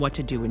and what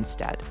to do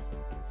instead.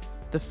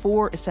 The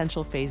 4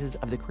 essential phases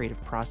of the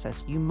creative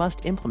process you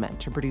must implement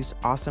to produce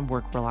awesome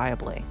work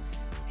reliably,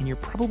 and you're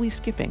probably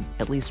skipping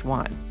at least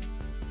one.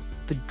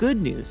 The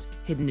good news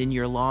hidden in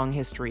your long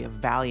history of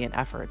valiant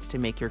efforts to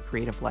make your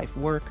creative life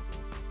work,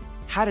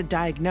 how to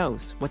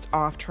diagnose what's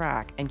off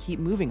track and keep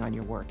moving on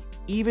your work,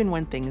 even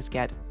when things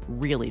get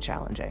really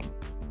challenging,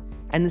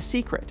 and the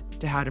secret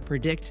to how to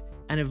predict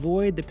and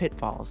avoid the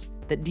pitfalls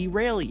that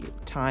derail you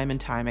time and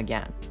time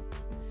again.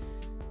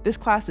 This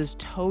class is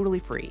totally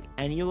free,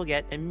 and you will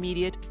get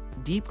immediate,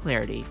 deep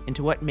clarity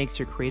into what makes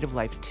your creative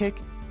life tick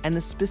and the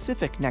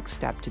specific next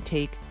step to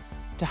take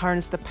to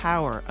harness the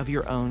power of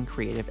your own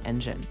creative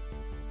engine.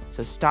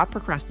 So stop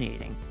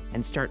procrastinating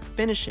and start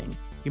finishing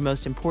your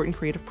most important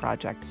creative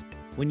projects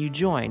when you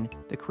join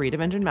the Creative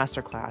Engine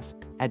Masterclass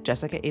at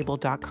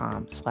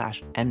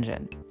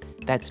jessicaabel.com/engine.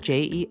 That's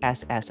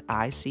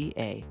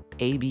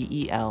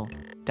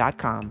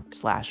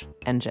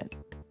JESSICAABEL.com/engine.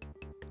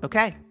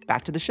 Okay,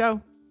 back to the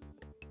show.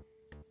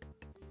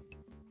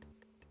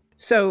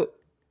 So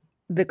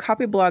the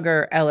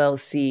Copyblogger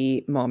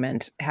LLC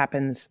moment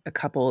happens a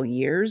couple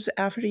years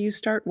after you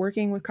start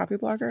working with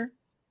Copyblogger?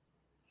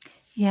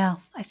 Yeah,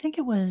 I think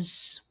it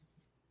was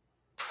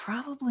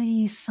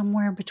probably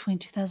somewhere between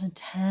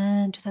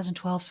 2010,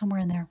 2012, somewhere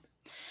in there.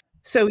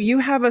 So you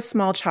have a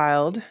small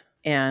child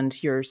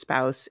and your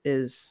spouse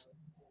is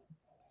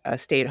a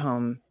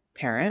stay-at-home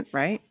parent,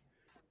 right?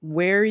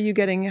 Where are you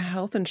getting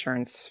health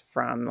insurance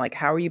from? Like,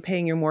 how are you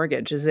paying your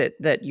mortgage? Is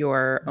it that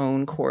your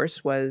own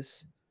course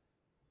was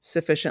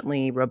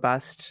sufficiently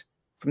robust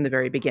from the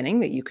very beginning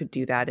that you could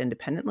do that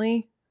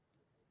independently?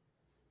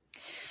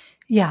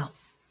 Yeah.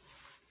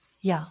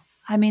 Yeah.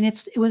 I mean,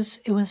 it was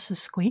a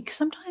squeak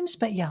sometimes,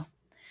 but yeah.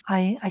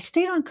 I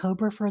stayed on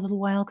Cobra for a little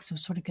while because it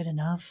was sort of good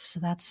enough.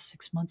 So that's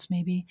 6 months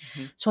maybe.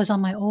 Mm-hmm. So I was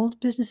on my old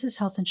business's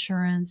health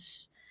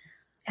insurance,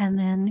 and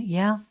then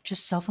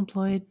just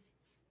self-employed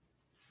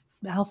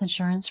health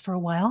insurance for a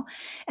while.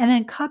 And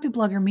then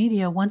Copyblogger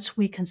Media, once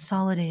we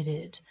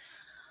consolidated,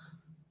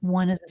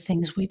 one of the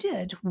things we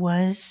did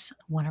was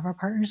one of our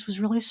partners was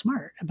really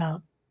smart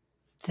about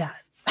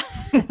that.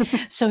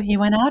 So he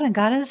went out and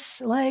got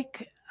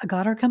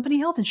our company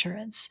health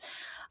insurance.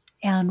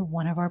 And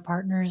one of our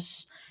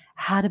partners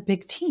had a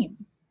big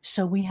team.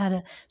 So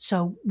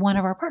one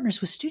of our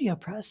partners was Studio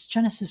Press,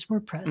 Genesis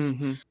WordPress,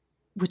 Mm-hmm.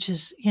 which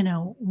is,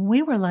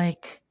 we were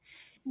like,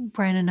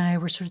 Brian and I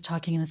were sort of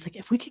talking, and it's like,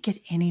 if we could get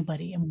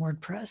anybody in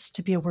WordPress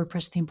to be a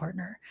WordPress theme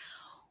partner,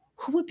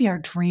 who would be our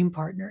dream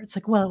partner? It's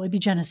like, well, it would be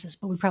Genesis,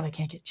 but we probably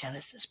can't get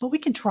Genesis, but we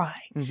can try.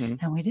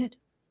 Mm-hmm. And we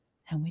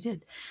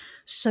did.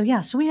 So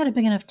we had a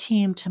big enough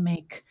team to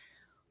make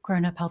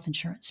grown-up health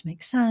insurance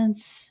make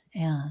sense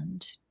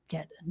and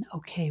get an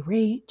okay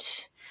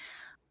rate.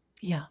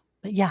 Yeah.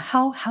 But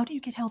how do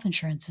you get health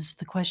insurance is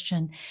the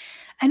question.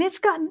 And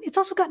it's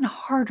also gotten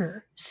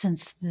harder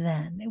since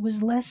then. It was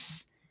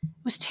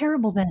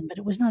terrible then, but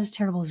it was not as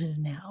terrible as it is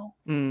now.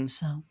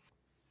 So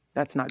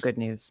That's not good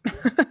news.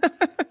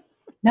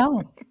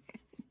 no.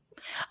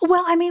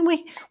 Well, I mean,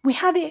 we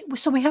have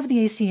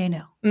the ACA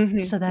now. Mm-hmm.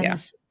 So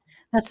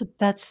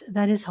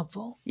that is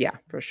helpful. Yeah,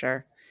 for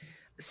sure.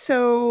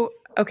 So,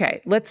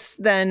 okay, let's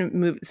then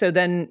move. So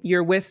then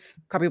you're with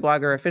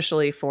Copyblogger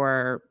officially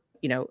for,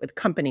 a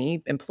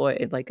company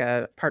employee, like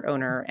a part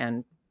owner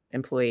and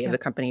employee of the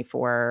company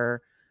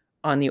for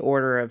on the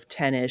order of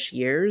 10-ish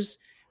years.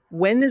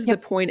 When is the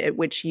point at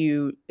which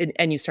you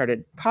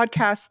started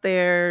podcasts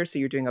there? So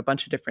you're doing a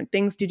bunch of different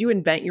things. Did you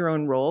invent your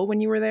own role when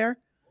you were there?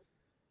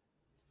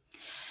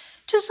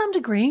 To some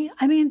degree.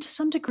 I mean, to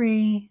some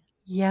degree,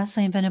 yes,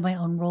 I invented my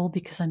own role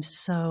because I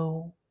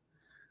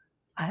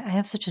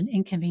have such an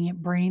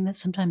inconvenient brain that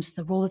sometimes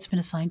the role that's been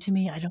assigned to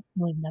me, I don't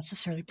really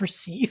necessarily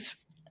perceive.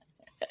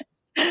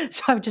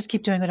 So I would just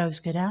keep doing what I was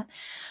good at.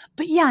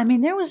 But yeah, I mean,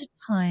 there was a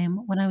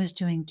time when I was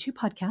doing 2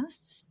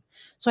 podcasts.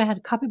 So I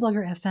had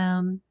Copyblogger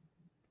FM,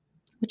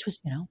 which was,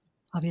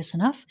 obvious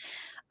enough.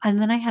 And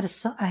then I had a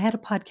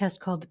podcast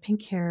called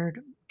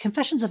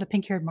Confessions of a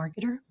Pink-Haired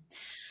Marketer.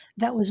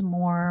 That was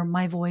more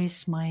my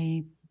voice,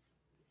 my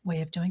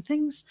way of doing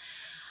things.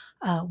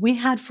 We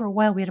had for a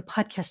while, we had a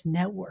podcast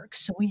network.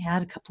 So we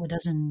had a couple of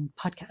dozen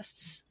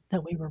podcasts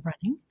that we were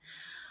running.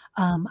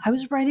 I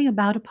was writing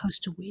about a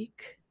post a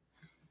week,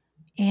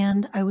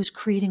 and I was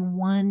creating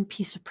one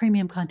piece of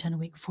premium content a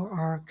week for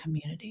our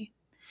community.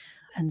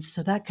 And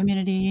so that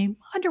community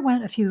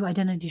underwent a few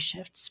identity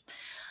shifts.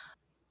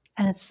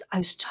 And I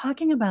was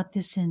talking about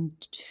this in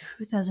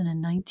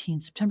 2019,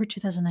 September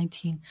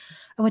 2019.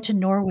 I went to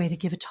Norway to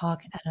give a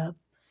talk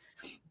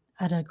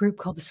at a group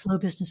called the Slow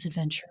Business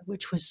Adventure,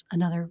 which was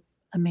another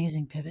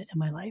amazing pivot in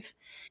my life.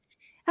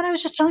 And I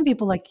was just telling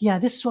people, like, yeah,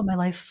 this is what my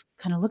life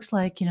kind of looks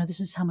like. This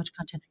is how much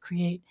content I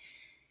create.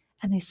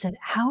 And they said,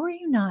 how are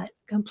you not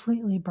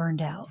completely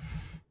burned out?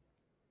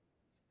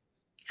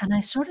 And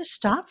I sort of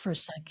stopped for a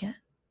second.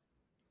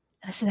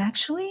 And I said,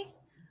 actually,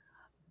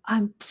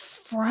 I'm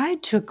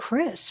fried to a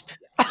crisp.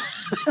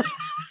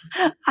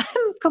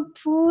 I'm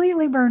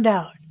completely burned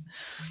out.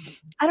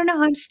 I don't know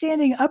how I'm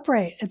standing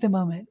upright at the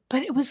moment.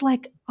 But it was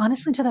like,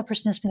 honestly, until that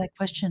person asked me that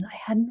question, I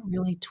hadn't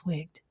really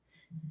twigged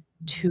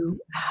to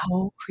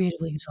how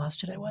creatively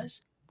exhausted I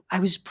was. I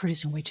was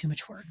producing way too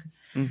much work.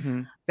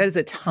 Mm-hmm. That is a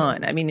Really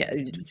ton. I mean,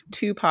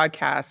 2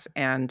 podcasts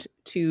and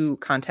 2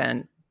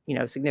 content,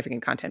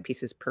 significant content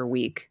pieces per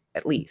week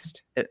at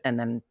least. And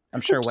then I'm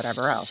It's sure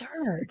whatever else.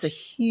 absurd. It's a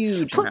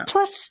huge amount.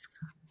 Plus,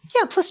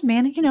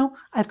 man,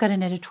 I've got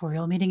an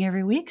editorial meeting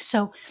every week.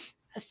 So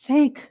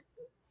thank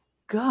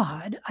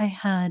God I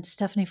had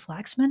Stephanie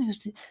Flaxman,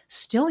 who's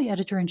still the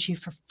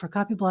editor-in-chief for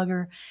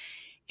Copyblogger.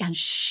 And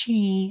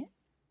she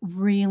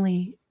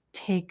really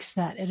takes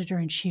that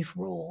editor-in-chief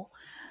role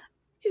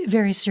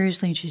very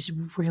seriously, and she's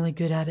really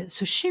good at it.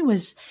 So she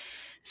was,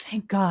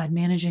 thank God,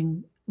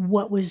 managing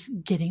what was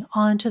getting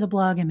onto the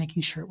blog and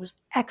making sure it was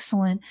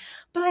excellent.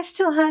 But I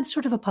still had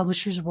sort of a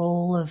publisher's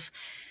role of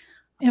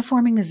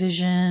informing the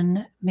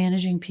vision,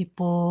 managing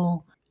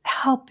people,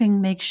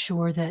 helping make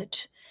sure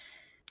that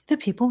the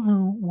people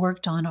who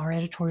worked on our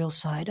editorial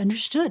side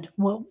understood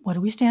what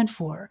do we stand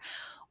for?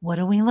 What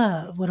do we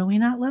love? What do we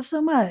not love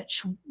so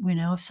much?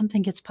 If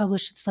something gets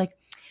published, it's like,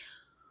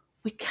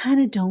 we kind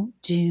of don't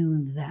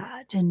do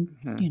that. And,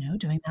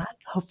 doing that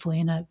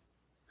hopefully I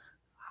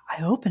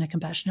hope in a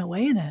compassionate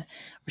way, in a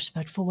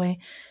respectful way.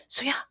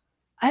 So yeah,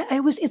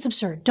 it's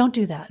absurd. Don't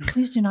do that.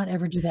 Please do not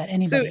ever do that.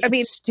 Anybody. So, I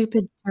mean, it's a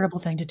stupid, terrible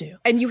thing to do.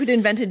 And you had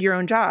invented your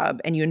own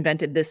job and you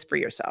invented this for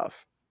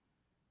yourself.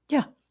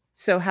 Yeah.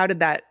 So how did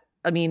that,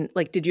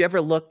 did you ever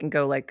look and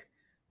go like,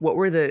 what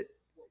were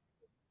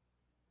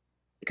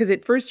because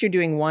at first you're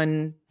doing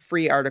one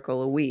free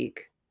article a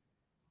week.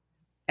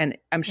 And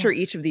I'm sure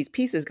each of these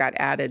pieces got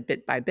added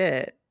bit by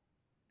bit.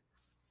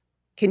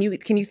 Can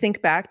you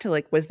think back to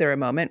like, was there a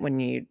moment when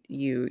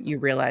you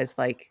realized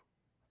like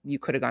you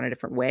could have gone a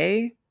different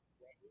way?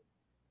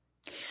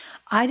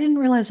 I didn't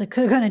realize I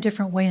could have gone a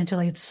different way until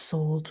I had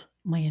sold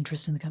my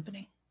interest in the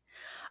company.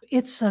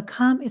 It's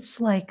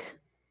like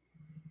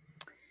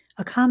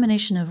a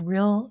combination of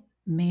real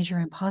major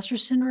imposter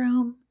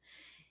syndrome.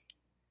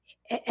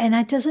 And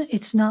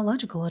it's not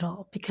logical at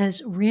all,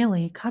 because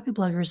really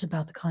Copyblogger is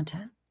about the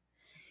content.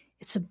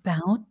 It's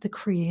about the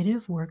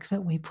creative work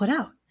that we put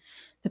out,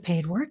 the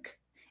paid work,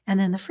 and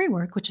then the free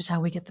work, which is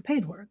how we get the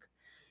paid work.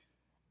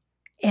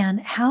 And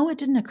how it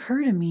didn't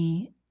occur to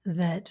me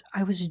that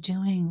I was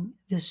doing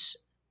this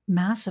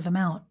massive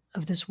amount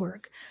of this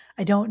work,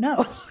 I don't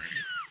know.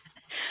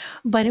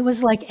 But it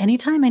was like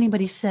anytime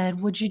anybody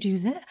said, would you do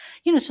that?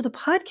 So the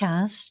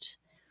podcast,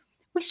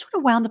 we sort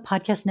of wound the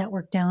podcast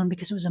network down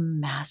because it was a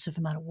massive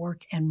amount of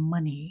work and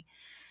money.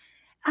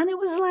 And it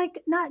was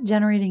like not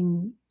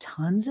generating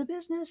tons of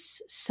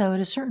business. So at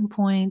a certain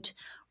point,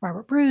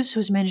 Robert Bruce, who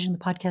was managing the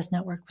podcast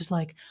network, was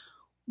like,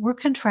 we're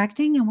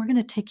contracting and we're going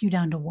to take you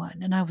down to 1.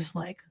 And I was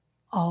like,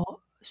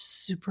 oh,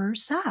 super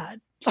sad.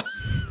 I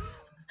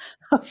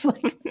was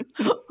like,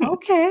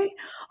 okay,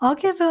 I'll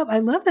give up. I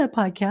love that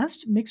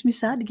podcast. It makes me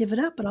sad to give it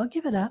up, but I'll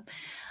give it up.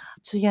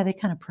 So yeah, they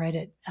kind of pried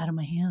it out of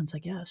my hands, I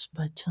guess.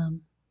 But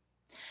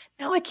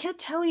no, I can't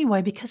tell you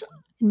why, because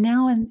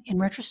now in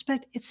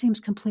retrospect, it seems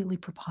completely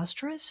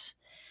preposterous.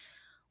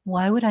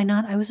 Why would I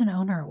not? I was an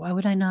owner. Why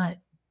would I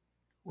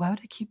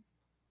keep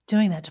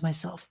doing that to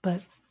myself?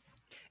 But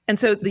and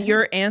so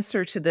your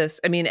answer to this,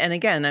 and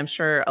again, I'm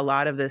sure a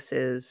lot of this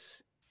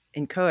is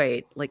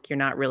inchoate, like you're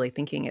not really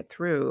thinking it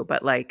through,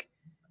 but like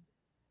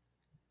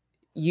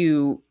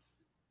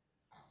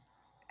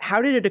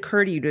how did it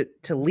occur to you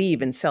to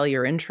leave and sell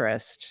your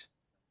interest?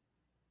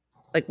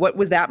 Like, what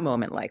was that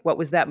moment like? What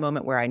was that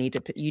moment where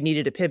you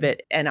needed to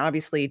pivot? And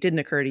obviously it didn't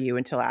occur to you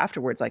until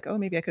afterwards, like, oh,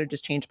 maybe I could have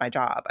just changed my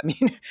job.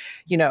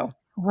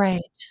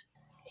 Right.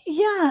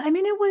 Yeah.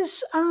 It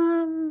was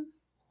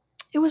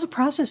a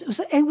process.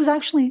 It was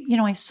actually,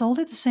 I sold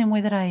it the same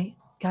way that I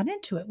got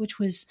into it, which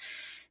was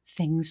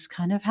things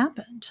kind of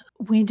happened.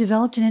 We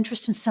developed an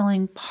interest in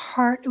selling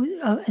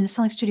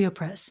Studio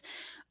Press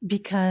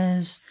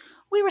because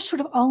we were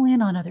sort of all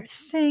in on other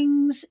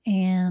things.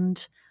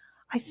 And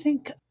I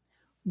think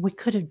we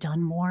could have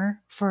done more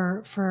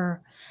for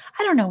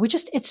I don't know.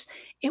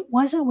 It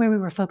wasn't where we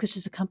were focused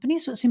as a company,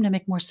 so it seemed to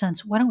make more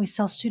sense. Why don't we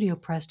sell Studio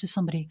Press to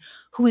somebody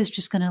who is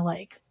just going to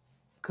like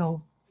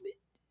go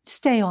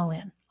stay all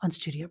in on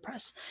Studio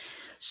Press?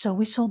 So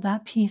we sold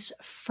that piece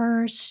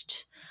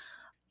first,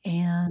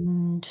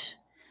 and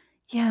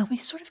yeah, we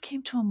sort of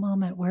came to a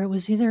moment where it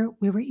was either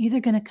we were either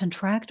going to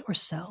contract or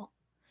sell.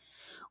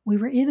 We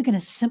were either going to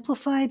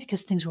simplify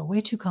because things were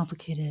way too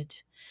complicated.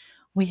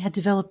 We had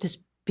developed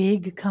this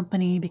big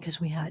company because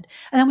and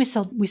then we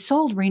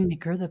sold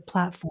Rainmaker, the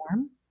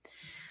platform.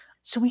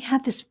 So we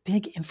had this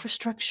big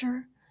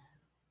infrastructure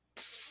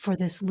for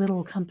this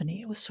little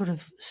company. It was sort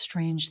of a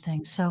strange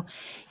thing. So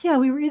yeah,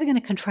 we were either going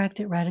to contract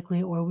it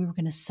radically or we were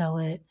going to sell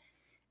it.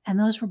 And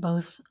those were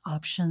both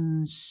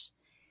options.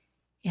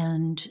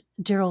 And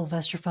Daryl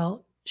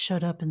Westerfelt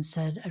showed up and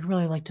said, I'd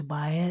really like to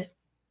buy it.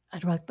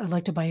 I'd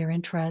like to buy your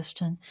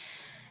interest. And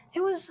it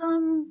was,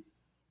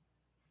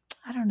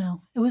 I don't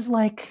know. It was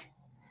like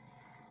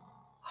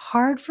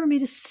hard for me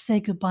to say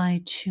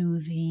goodbye to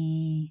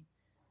the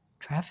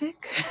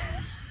traffic.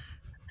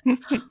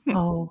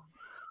 oh,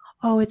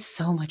 it's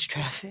so much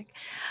traffic.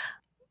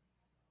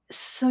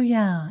 So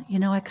yeah,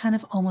 I kind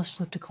of almost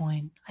flipped a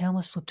coin. I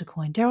almost flipped a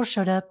coin. Daryl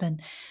showed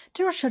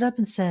up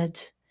and said,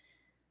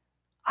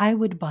 I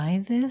would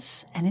buy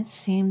this, and it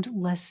seemed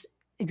less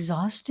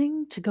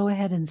exhausting to go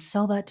ahead and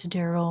sell that to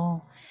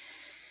Daryl,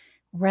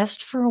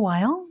 rest for a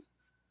while,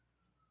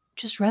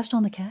 just rest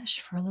on the cash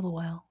for a little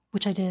while,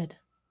 which I did.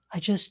 I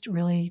just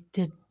really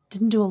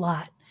didn't do a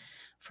lot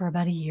for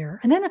about a year.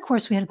 And then, of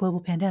course, we had a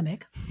global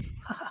pandemic.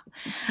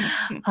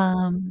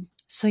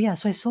 So yeah,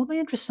 so I sold my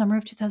interest summer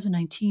of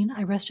 2019.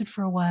 I rested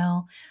for a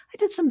while. I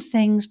did some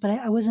things, but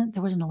there wasn't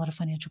a lot of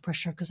financial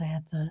pressure because I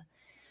had the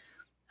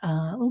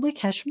a little bit of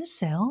cash from the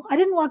sale. I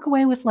didn't walk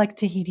away with like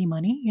Tahiti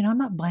money. I'm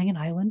not buying an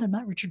island. I'm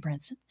not Richard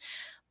Branson,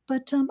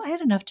 but I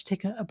had enough to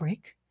take a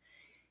break,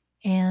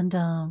 and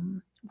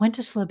went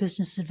to Slow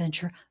Business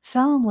Adventure,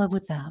 fell in love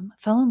with them,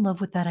 fell in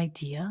love with that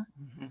idea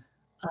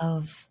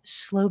of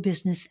slow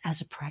business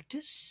as a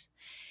practice.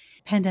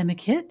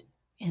 Pandemic hit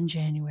in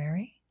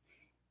January,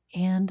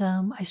 and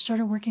I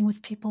started working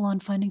with people on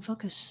finding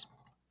focus.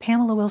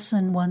 Pamela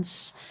Wilson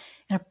once,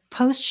 in a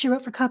post she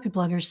wrote for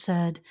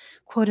Copybloggers,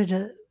 quoted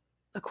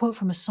a quote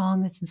from a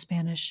song that's in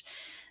Spanish,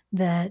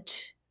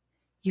 that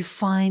you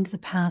find the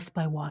path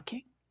by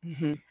walking.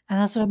 Mm-hmm. And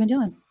that's what I've been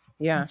doing.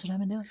 Yeah. That's what I've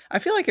been doing. I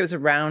feel like it was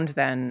around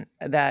then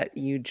that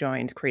you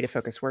joined Creative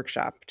Focus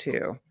Workshop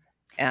too.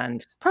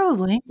 And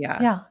Probably.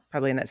 yeah, Yeah.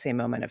 probably in that same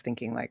moment of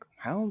thinking like,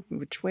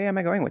 which way am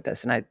I going with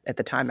this? And at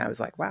the time I was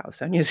like, wow,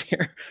 Sonia's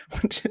here.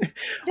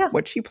 Yeah.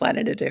 What's she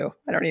planning to do?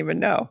 I don't even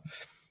know.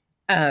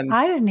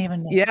 I didn't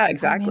even know. Yeah, I mean,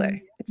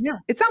 exactly. yeah.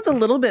 It sounds a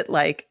little bit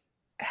like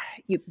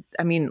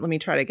let me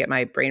try to get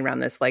my brain around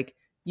this. Like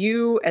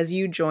as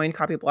you joined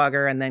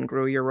Copyblogger and then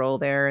grew your role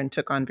there and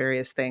took on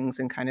various things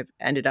and kind of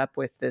ended up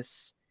with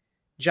this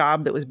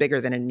job that was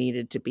bigger than it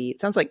needed to be. It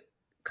sounds like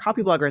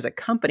Copyblogger as a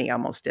company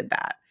almost did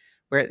that,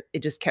 where it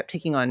just kept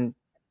taking on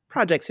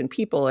projects and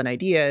people and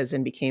ideas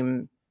and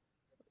became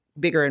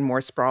bigger and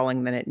more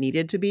sprawling than it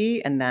needed to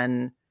be, and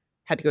then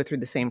had to go through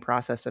the same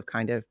process of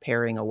kind of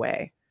paring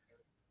away.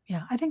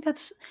 Yeah. I think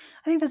that's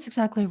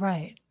exactly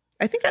right.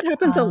 I think that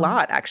happens a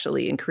lot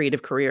actually in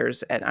creative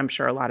careers. And I'm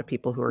sure a lot of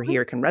people who are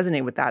here can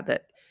resonate with that,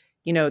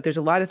 there's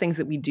a lot of things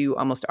that we do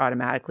almost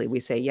automatically. We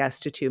say yes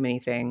to too many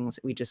things.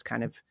 We just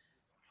kind of,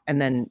 and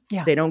then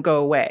Yeah. they don't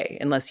go away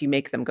unless you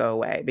make them go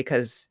away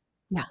because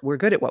Yeah. we're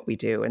good at what we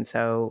do. And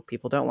so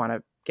people don't want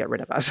to get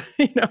rid of us,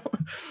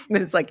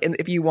 It's like, and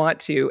if you want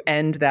to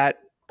end that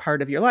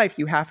part of your life,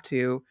 you have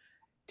to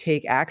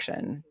take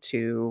action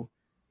to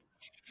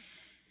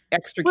Well,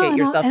 extricate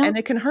yourself, and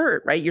it can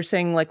hurt, right? You're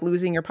saying like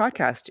losing your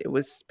podcast. It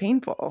was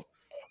painful.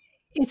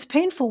 It's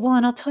painful. Well,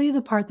 and I'll tell you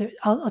the part that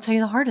I'll tell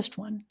you the hardest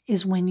one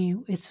is when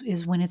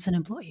it's an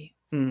employee.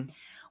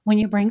 When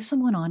you bring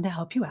someone on to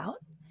help you out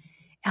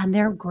and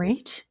they're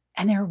great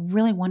and they're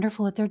really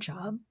wonderful at their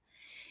job,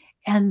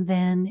 and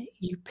then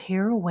you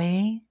pare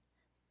away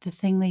the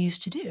thing they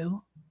used to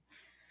do.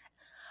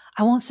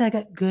 I won't say I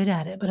got good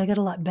at it, but I got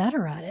a lot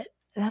better at it.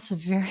 That's a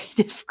very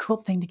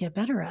difficult thing to get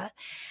better at.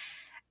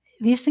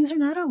 These things are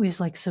not always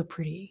like so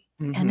pretty,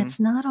 and it's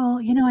not all,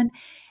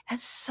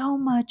 and so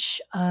much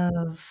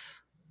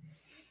of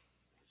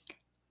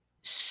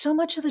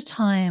the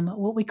time,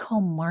 what we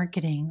call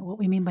marketing, what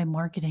we mean by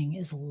marketing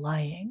is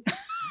lying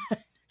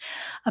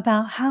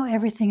about how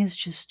everything is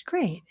just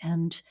great.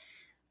 And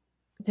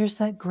there's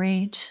that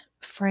great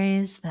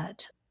phrase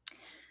that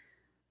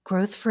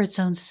growth for its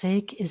own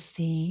sake is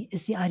the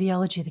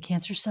ideology of the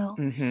cancer cell.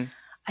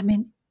 I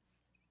mean,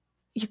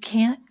 you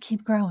can't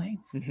keep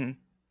growing.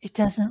 It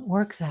doesn't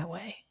work that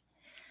way.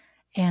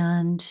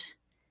 And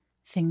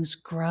things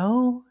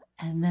grow,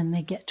 and then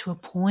they get to a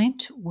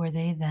point where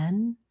they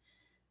then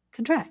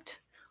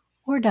contract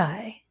or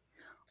die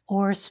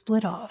or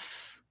split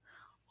off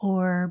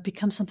or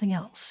become something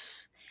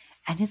else.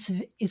 And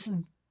it's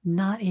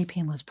not a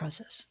painless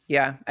process.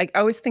 Yeah. I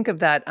always think of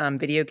that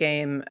video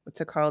game,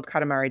 what's it called?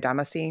 Katamari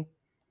Damacy.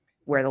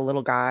 where the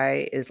little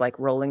guy is like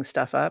rolling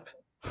stuff up.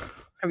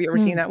 Have you ever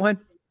seen Mm, that one?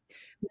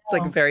 It's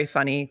like a no. very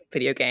funny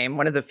video game.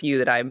 One of the few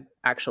that I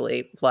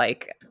actually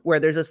like, where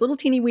there's this little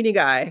teeny weeny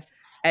guy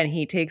and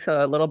he takes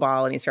a little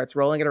ball and he starts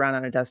rolling it around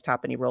on a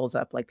desktop and he rolls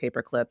up like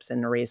paper clips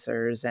and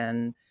erasers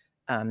and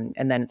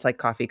then it's like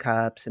coffee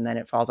cups and then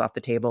it falls off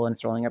the table and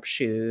it's rolling up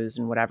shoes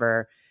and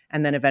whatever.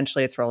 And then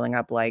eventually it's rolling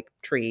up like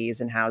trees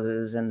and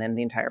houses and then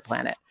the entire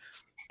planet.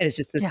 And it's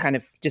just this Yeah. kind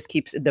of just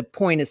keeps the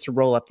point is to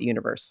roll up the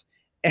universe.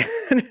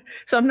 And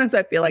sometimes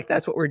I feel like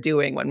that's what we're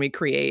doing when we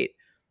create,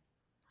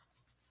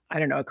 I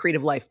don't know, a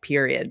creative life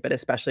period, but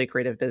especially a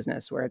creative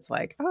business where it's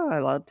like, oh, I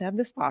love to have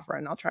this offer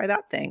and I'll try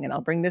that thing and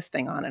I'll bring this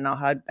thing on and I'll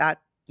have that,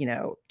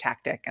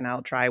 tactic and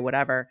I'll try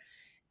whatever.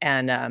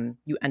 And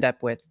you end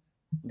up with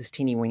this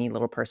teeny weeny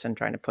little person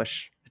trying to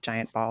push a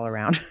giant ball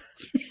around.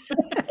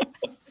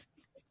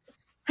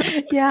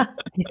 Yeah.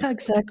 Yeah,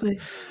 exactly.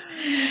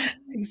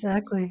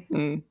 Exactly.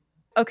 Mm.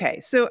 Okay,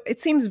 so it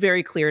seems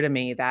very clear to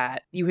me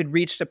that you had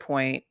reached a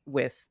point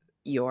with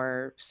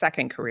your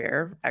second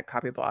career at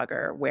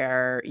Copyblogger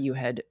where you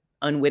had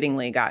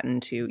unwittingly gotten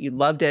to, you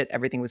loved it,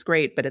 everything was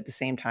great, but at the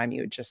same time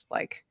you had just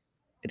like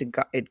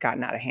it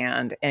gotten out of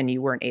hand and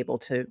you weren't able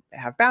to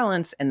have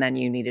balance, and then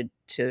you needed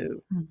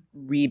to Mm.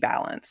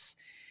 rebalance.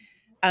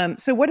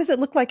 So what does it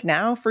look like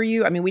now for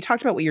you? I mean, we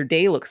talked about what your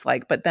day looks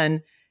like, but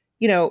then,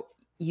 you know,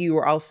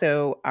 you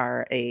also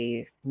are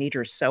a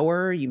major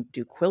sewer, you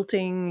do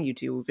quilting, you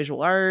do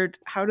visual art.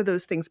 How do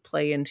those things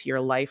play into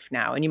your life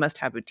now? And you must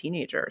have a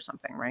teenager or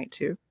something, right,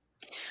 too?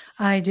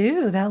 I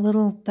do. That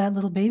little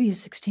baby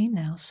is 16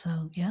 now,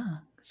 so yeah,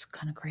 it's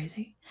kind of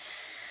crazy.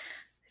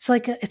 It's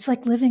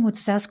like living with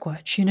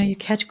Sasquatch. You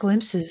catch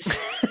glimpses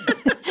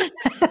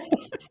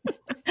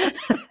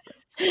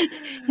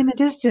in the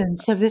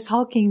distance of this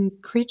hulking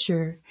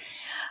creature.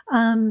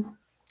 Um,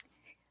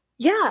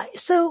 yeah.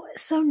 So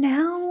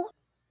now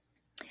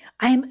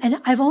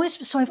I've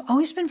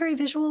always been very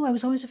visual. I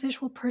was always a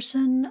visual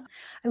person.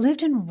 I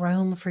lived in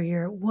Rome for a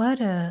year. What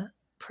a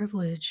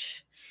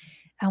privilege!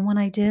 And when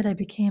I did, I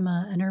became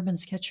an urban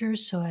sketcher.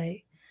 So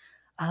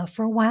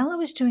for a while, I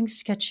was doing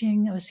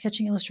sketching. I was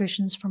sketching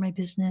illustrations for my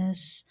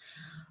business,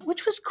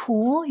 which was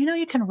cool.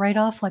 You can write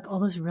off like all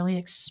those really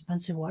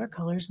expensive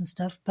watercolors and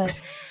stuff, but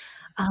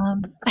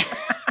that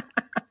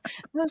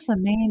was the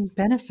main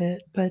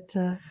benefit. But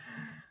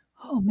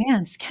oh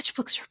man,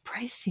 sketchbooks are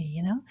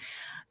pricey.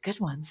 Good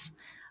ones.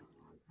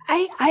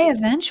 I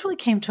eventually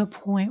came to a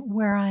point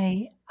where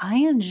I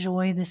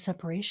enjoy the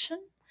separation.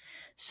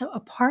 So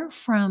apart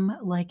from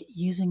like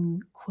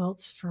using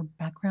quilts for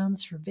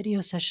backgrounds for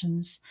video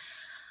sessions,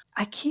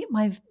 I keep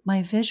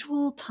my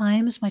visual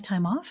times, my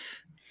time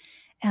off,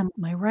 and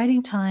my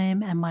writing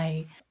time and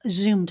my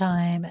Zoom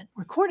time and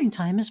recording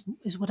time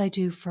is what I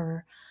do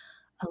for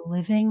a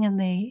living, and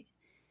they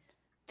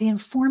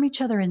inform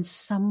each other in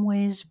some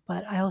ways,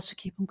 but I also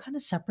keep them kind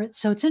of separate.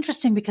 So it's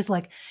interesting because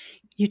like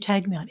you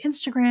tagged me on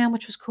Instagram,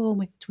 which was cool.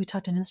 We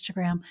talked on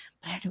Instagram,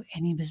 but I don't do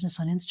any business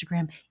on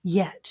Instagram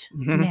yet.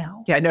 Mhm.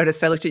 Now Yeah, I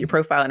noticed. I looked at your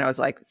profile and I was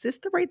like, is this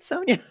the right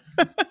Sonia?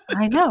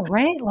 I know,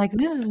 right? Like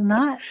this is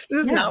not.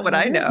 This is not Yeah, what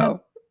like I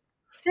know.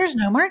 there's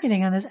no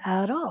marketing on this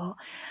at all.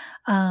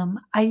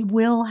 I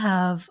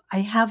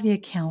have the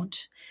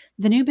account.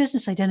 The new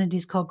business identity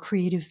is called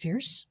Creative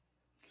Fierce,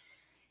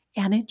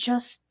 and it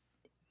just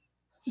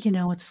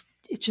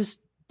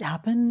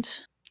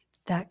happened.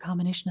 That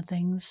combination of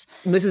things.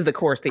 This is the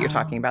course that you're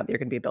talking Um, about that you're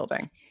going to be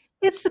building.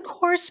 it's the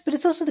course, but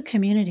it's also the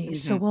community.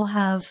 So Hmm.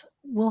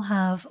 we'll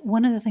have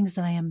one of the things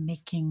that I am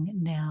making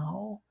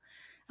now,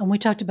 and we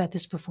talked about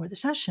this before the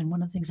session.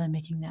 One of the things I'm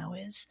making now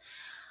is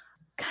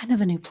kind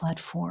of a new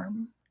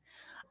platform.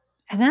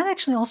 And that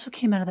actually also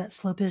came out of that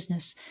slow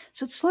business.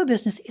 So it's slow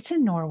business. It's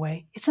in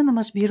Norway. It's one of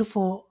the most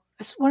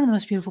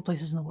beautiful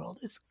places in the world.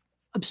 It's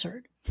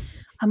absurd.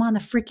 I'm on the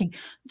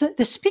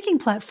speaking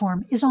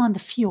platform is on the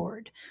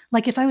fjord.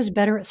 Like if I was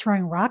better at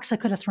throwing rocks, I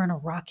could have thrown a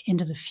rock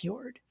into the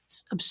fjord.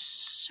 It's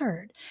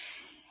absurd.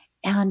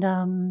 And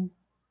the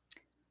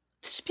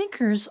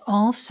speakers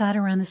all sat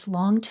around this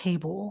long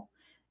table,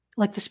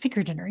 like the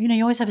speaker dinner.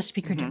 You always have a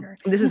speaker Hmm. dinner.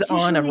 This And is it's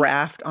on a usually,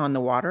 raft on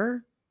the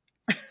water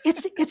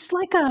it's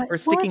like a, or well,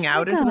 sticking it's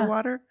out like into the a,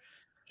 water.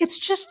 It's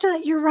just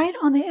you're right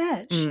on the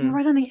edge. You're Mm.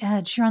 right on the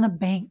edge. You're on the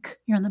bank.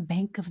 You're on the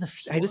bank of the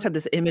I just have fjord.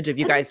 this image of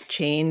you And guys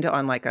chained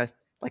on like a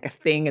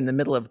thing in the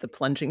middle of the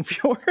plunging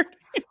fjord.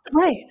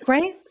 right,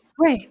 right,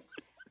 right.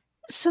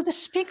 So the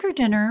speaker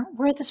dinner,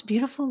 we're at this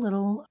beautiful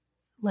little,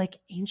 like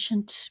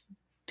ancient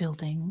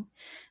building.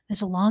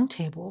 There's a long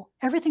table.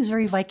 Everything's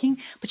very Viking,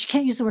 but you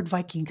can't use the word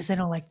Viking because they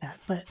don't like that.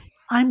 But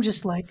I'm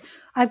just like,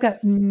 I've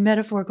got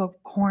metaphorical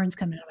horns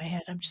coming out of my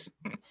head. I'm just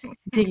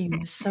digging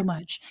this so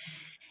much.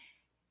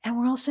 And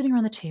we're all sitting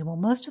around the table.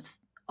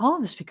 All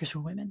of the speakers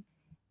were women.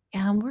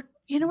 And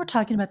we're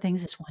talking about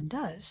things as one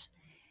does.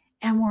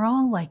 And we're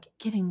all like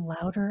getting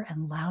louder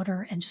and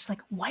louder and just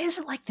like, why is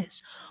it like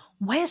this?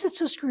 Why is it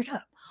so screwed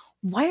up?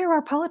 Why are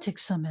our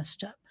politics so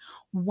messed up?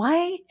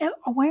 Why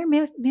are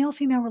male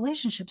female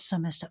relationships so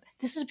messed up?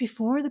 This is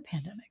before the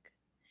pandemic.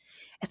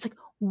 It's like,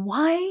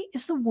 why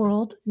is the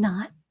world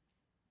not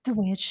the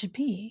way it should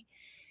be.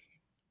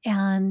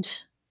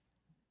 And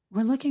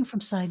we're looking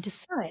from side to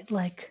side,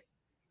 like,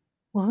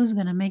 well, who's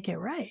going to make it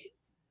right?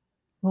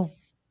 Well,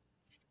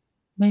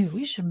 maybe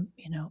we should,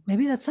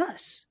 maybe that's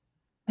us.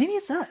 Maybe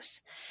it's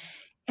us.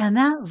 And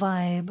that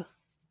vibe,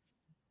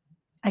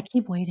 I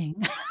keep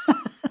waiting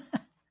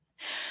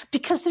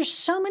because there's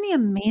so many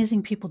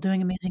amazing people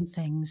doing amazing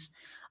things.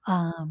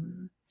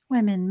 Um,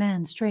 Women,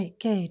 men,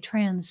 straight, gay,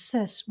 trans,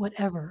 cis,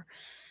 whatever.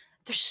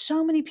 There's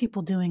so many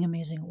people doing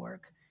amazing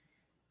work,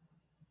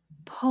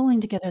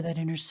 pulling together that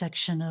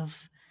intersection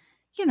of,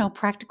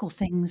 practical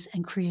things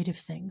and creative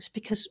things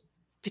because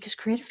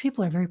creative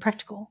people are very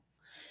practical.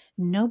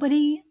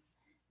 Nobody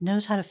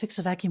knows how to fix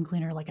a vacuum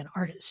cleaner like an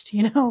artist,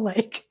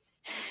 like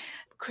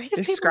creative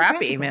They're people are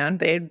scrappy,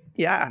 practical. man.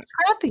 Yeah,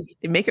 Scrappy.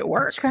 they make it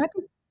work. Scrappy.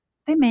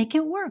 They make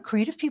it work.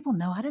 Creative people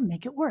know how to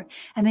make it work.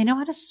 And they know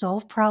how to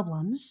solve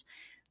problems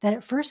that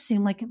at first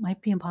seem like it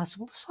might be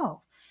impossible to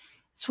solve.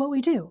 It's what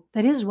we do.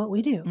 That is what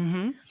we do.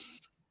 Mm-hmm.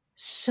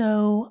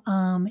 So,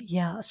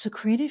 so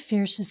Creative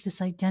Fierce is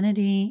this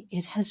identity.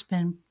 It has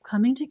been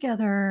coming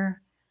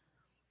together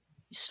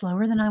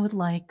slower than I would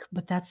like,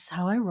 but that's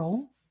how I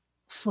roll.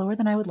 Slower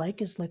than I would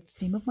like is like the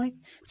theme of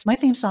it's my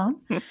theme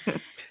song.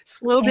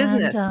 Slow And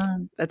business.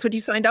 That's what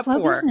you signed up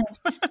slow for.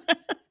 business,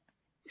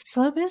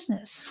 slow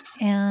business.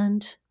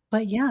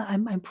 But yeah,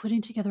 I'm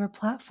putting together a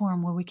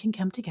platform where we can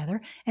come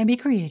together and be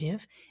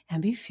creative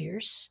and be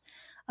fierce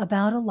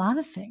about a lot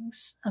of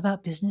things,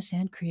 about business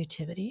and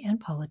creativity and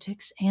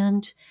politics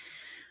and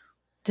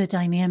the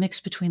dynamics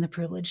between the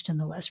privileged and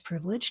the less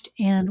privileged,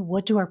 and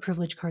what do our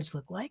privilege cards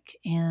look like,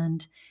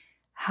 and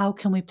how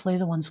can we play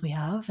the ones we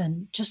have,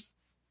 and just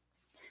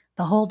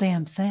the whole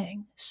damn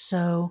thing.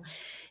 So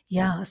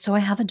yeah, so I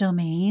have a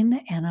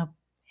domain and a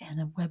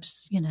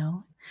webs.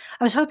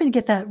 I was hoping to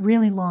get that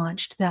really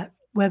launched, that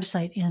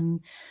website,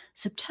 in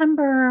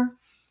September.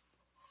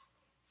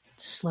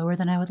 Slower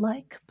than I would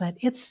like, but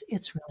it's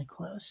really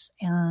close,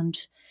 and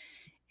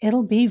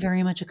it'll be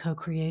very much a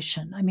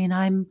co-creation. I mean,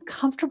 I'm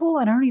comfortable,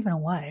 I don't even know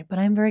why, but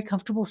I'm very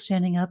comfortable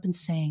standing up and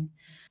saying,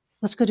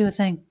 let's go do a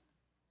thing.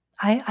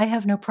 I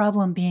have no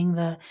problem being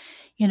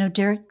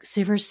Derek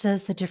Sivers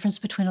says the difference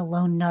between a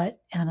lone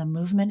nut and a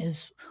movement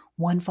is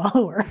one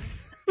follower.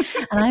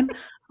 And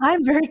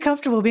I'm very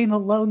comfortable being the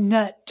lone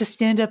nut to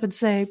stand up and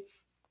say,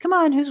 come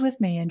on, who's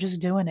with me? And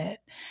just doing it.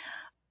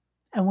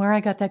 And where I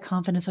got that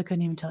confidence, I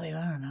couldn't even tell you.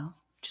 I don't know.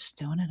 Just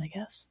doing it, I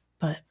guess.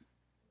 But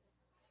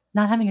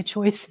not having a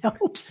choice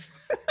helps.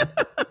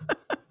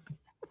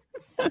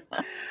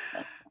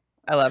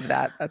 I love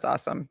that. That's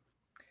awesome.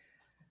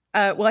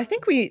 Well, I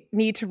think we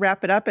need to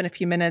wrap it up in a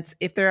few minutes.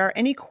 If there are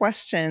any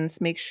questions,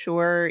 make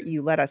sure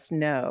you let us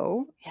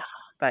know. Yeah.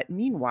 But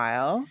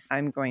meanwhile,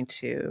 I'm going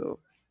to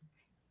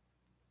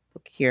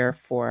look here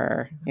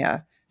for,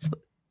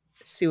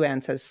 Sue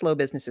Ann says slow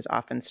business is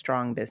often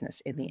strong business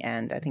in the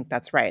end. I think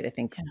that's right. I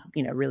think,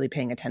 really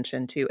paying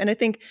attention to, and I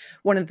think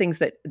one of the things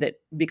that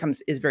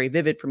is very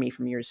vivid for me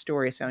from your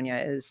story, Sonia,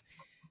 is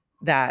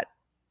that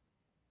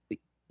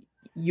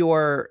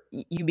you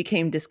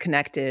became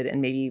disconnected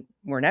and maybe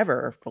were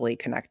never fully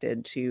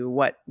connected to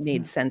what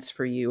made sense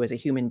for you as a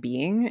human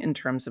being in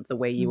terms of the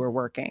way you were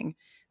working,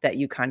 that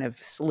you kind of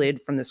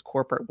slid from this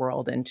corporate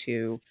world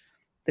into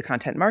the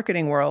content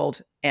marketing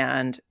world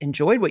and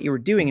enjoyed what you were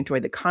doing,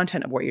 enjoyed the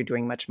content of what you're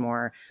doing much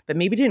more, but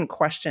maybe didn't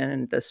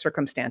question the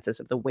circumstances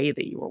of the way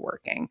that you were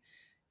working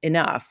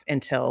enough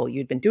until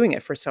you'd been doing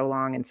it for so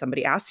long and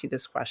somebody asked you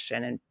this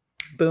question and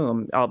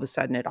boom, all of a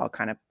sudden it all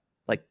kind of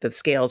like the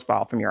scales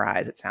fall from your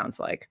eyes, it sounds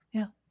like.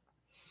 Yeah.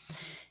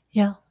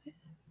 Yeah,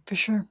 for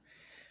sure.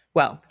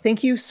 Well,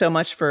 thank you so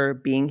much for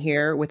being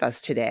here with us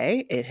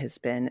today. It has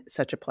been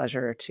such a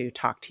pleasure to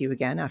talk to you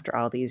again after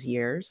all these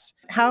years.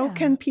 How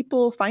can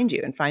people find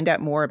you and find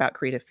out more about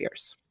Creative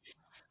Fierce?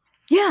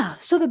 Yeah.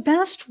 So the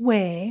best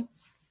way,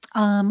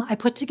 I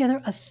put together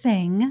a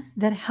thing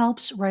that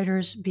helps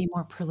writers be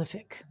more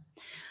prolific.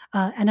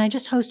 And I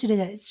just hosted it.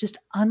 It's just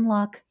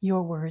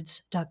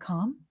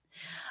unlockyourwords.com.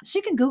 So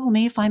you can Google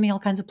me, find me all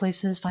kinds of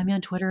places, find me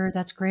on Twitter.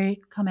 That's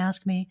great. Come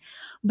ask me.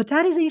 But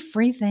that is a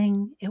free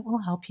thing. It will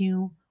help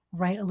you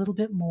write a little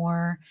bit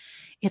more.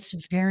 It's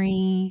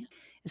very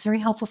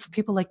helpful for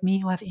people like me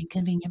who have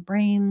inconvenient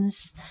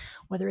brains,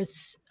 whether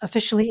it's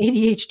officially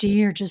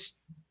ADHD or just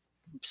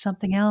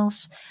something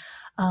else.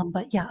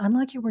 But yeah,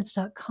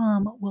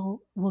 unlockyourwords.com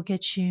will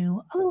get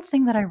you a little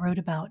thing that I wrote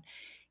about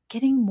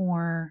getting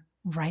more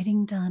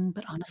writing done,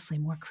 but honestly,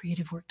 more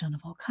creative work done of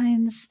all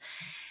kinds.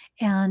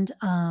 And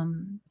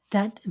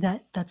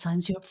that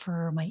signs you up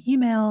for my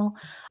email.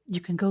 You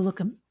can go look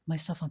at my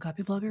stuff on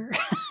Copyblogger.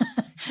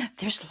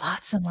 There's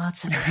lots and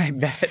lots of it. I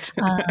bet.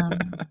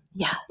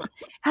 Yeah.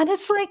 And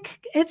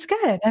it's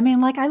good. I mean,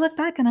 like I look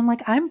back and I'm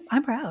like, I'm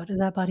proud of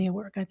that body of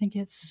work. I think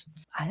it's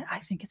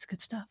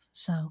good stuff.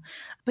 So,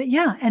 but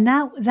yeah, and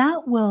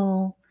that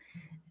will,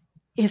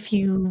 if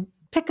you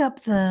pick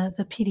up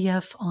the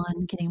PDF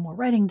on getting more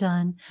writing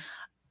done,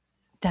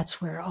 that's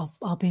where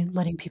I'll be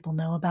letting people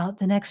know about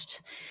the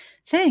next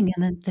thing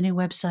and then the new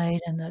website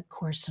and the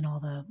course and all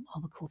the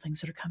cool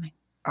things that are coming.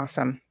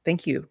 Awesome.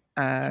 Thank you.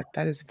 That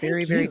is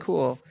very, Thank very you.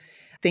 cool.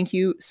 Thank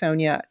you,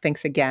 Sonia.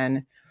 Thanks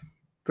again.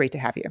 Great to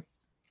have you.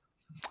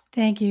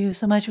 Thank you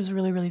so much. It was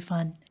really, really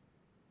fun.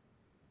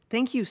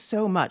 Thank you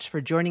so much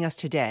for joining us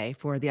today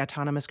for The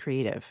Autonomous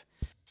Creative.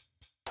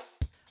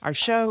 Our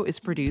show is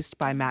produced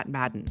by Matt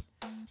Madden.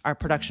 Our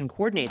production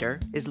coordinator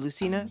is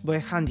Lucina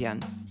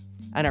Boyhandian.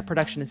 And our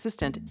production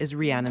assistant is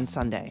Rhiannon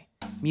Sunday.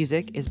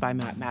 Music is by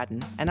Matt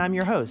Madden, and I'm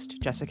your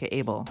host, Jessica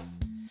Abel.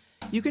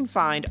 You can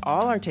find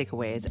all our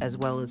takeaways as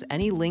well as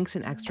any links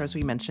and extras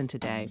we mentioned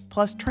today,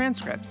 plus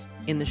transcripts,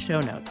 in the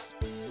show notes.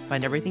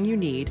 Find everything you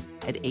need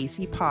at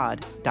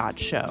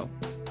acpod.show.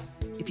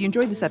 If you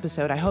enjoyed this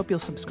episode, I hope you'll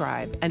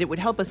subscribe, and it would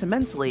help us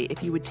immensely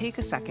if you would take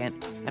a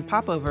second and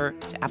pop over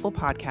to Apple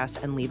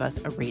Podcasts and leave us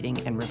a rating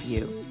and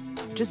review.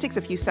 It just takes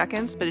a few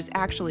seconds, but it's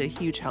actually a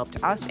huge help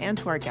to us and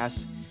to our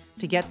guests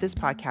to get this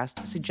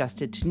podcast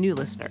suggested to new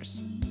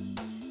listeners.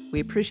 We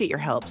appreciate your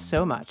help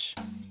so much,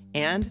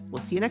 and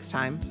we'll see you next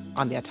time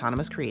on The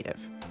Autonomous Creative.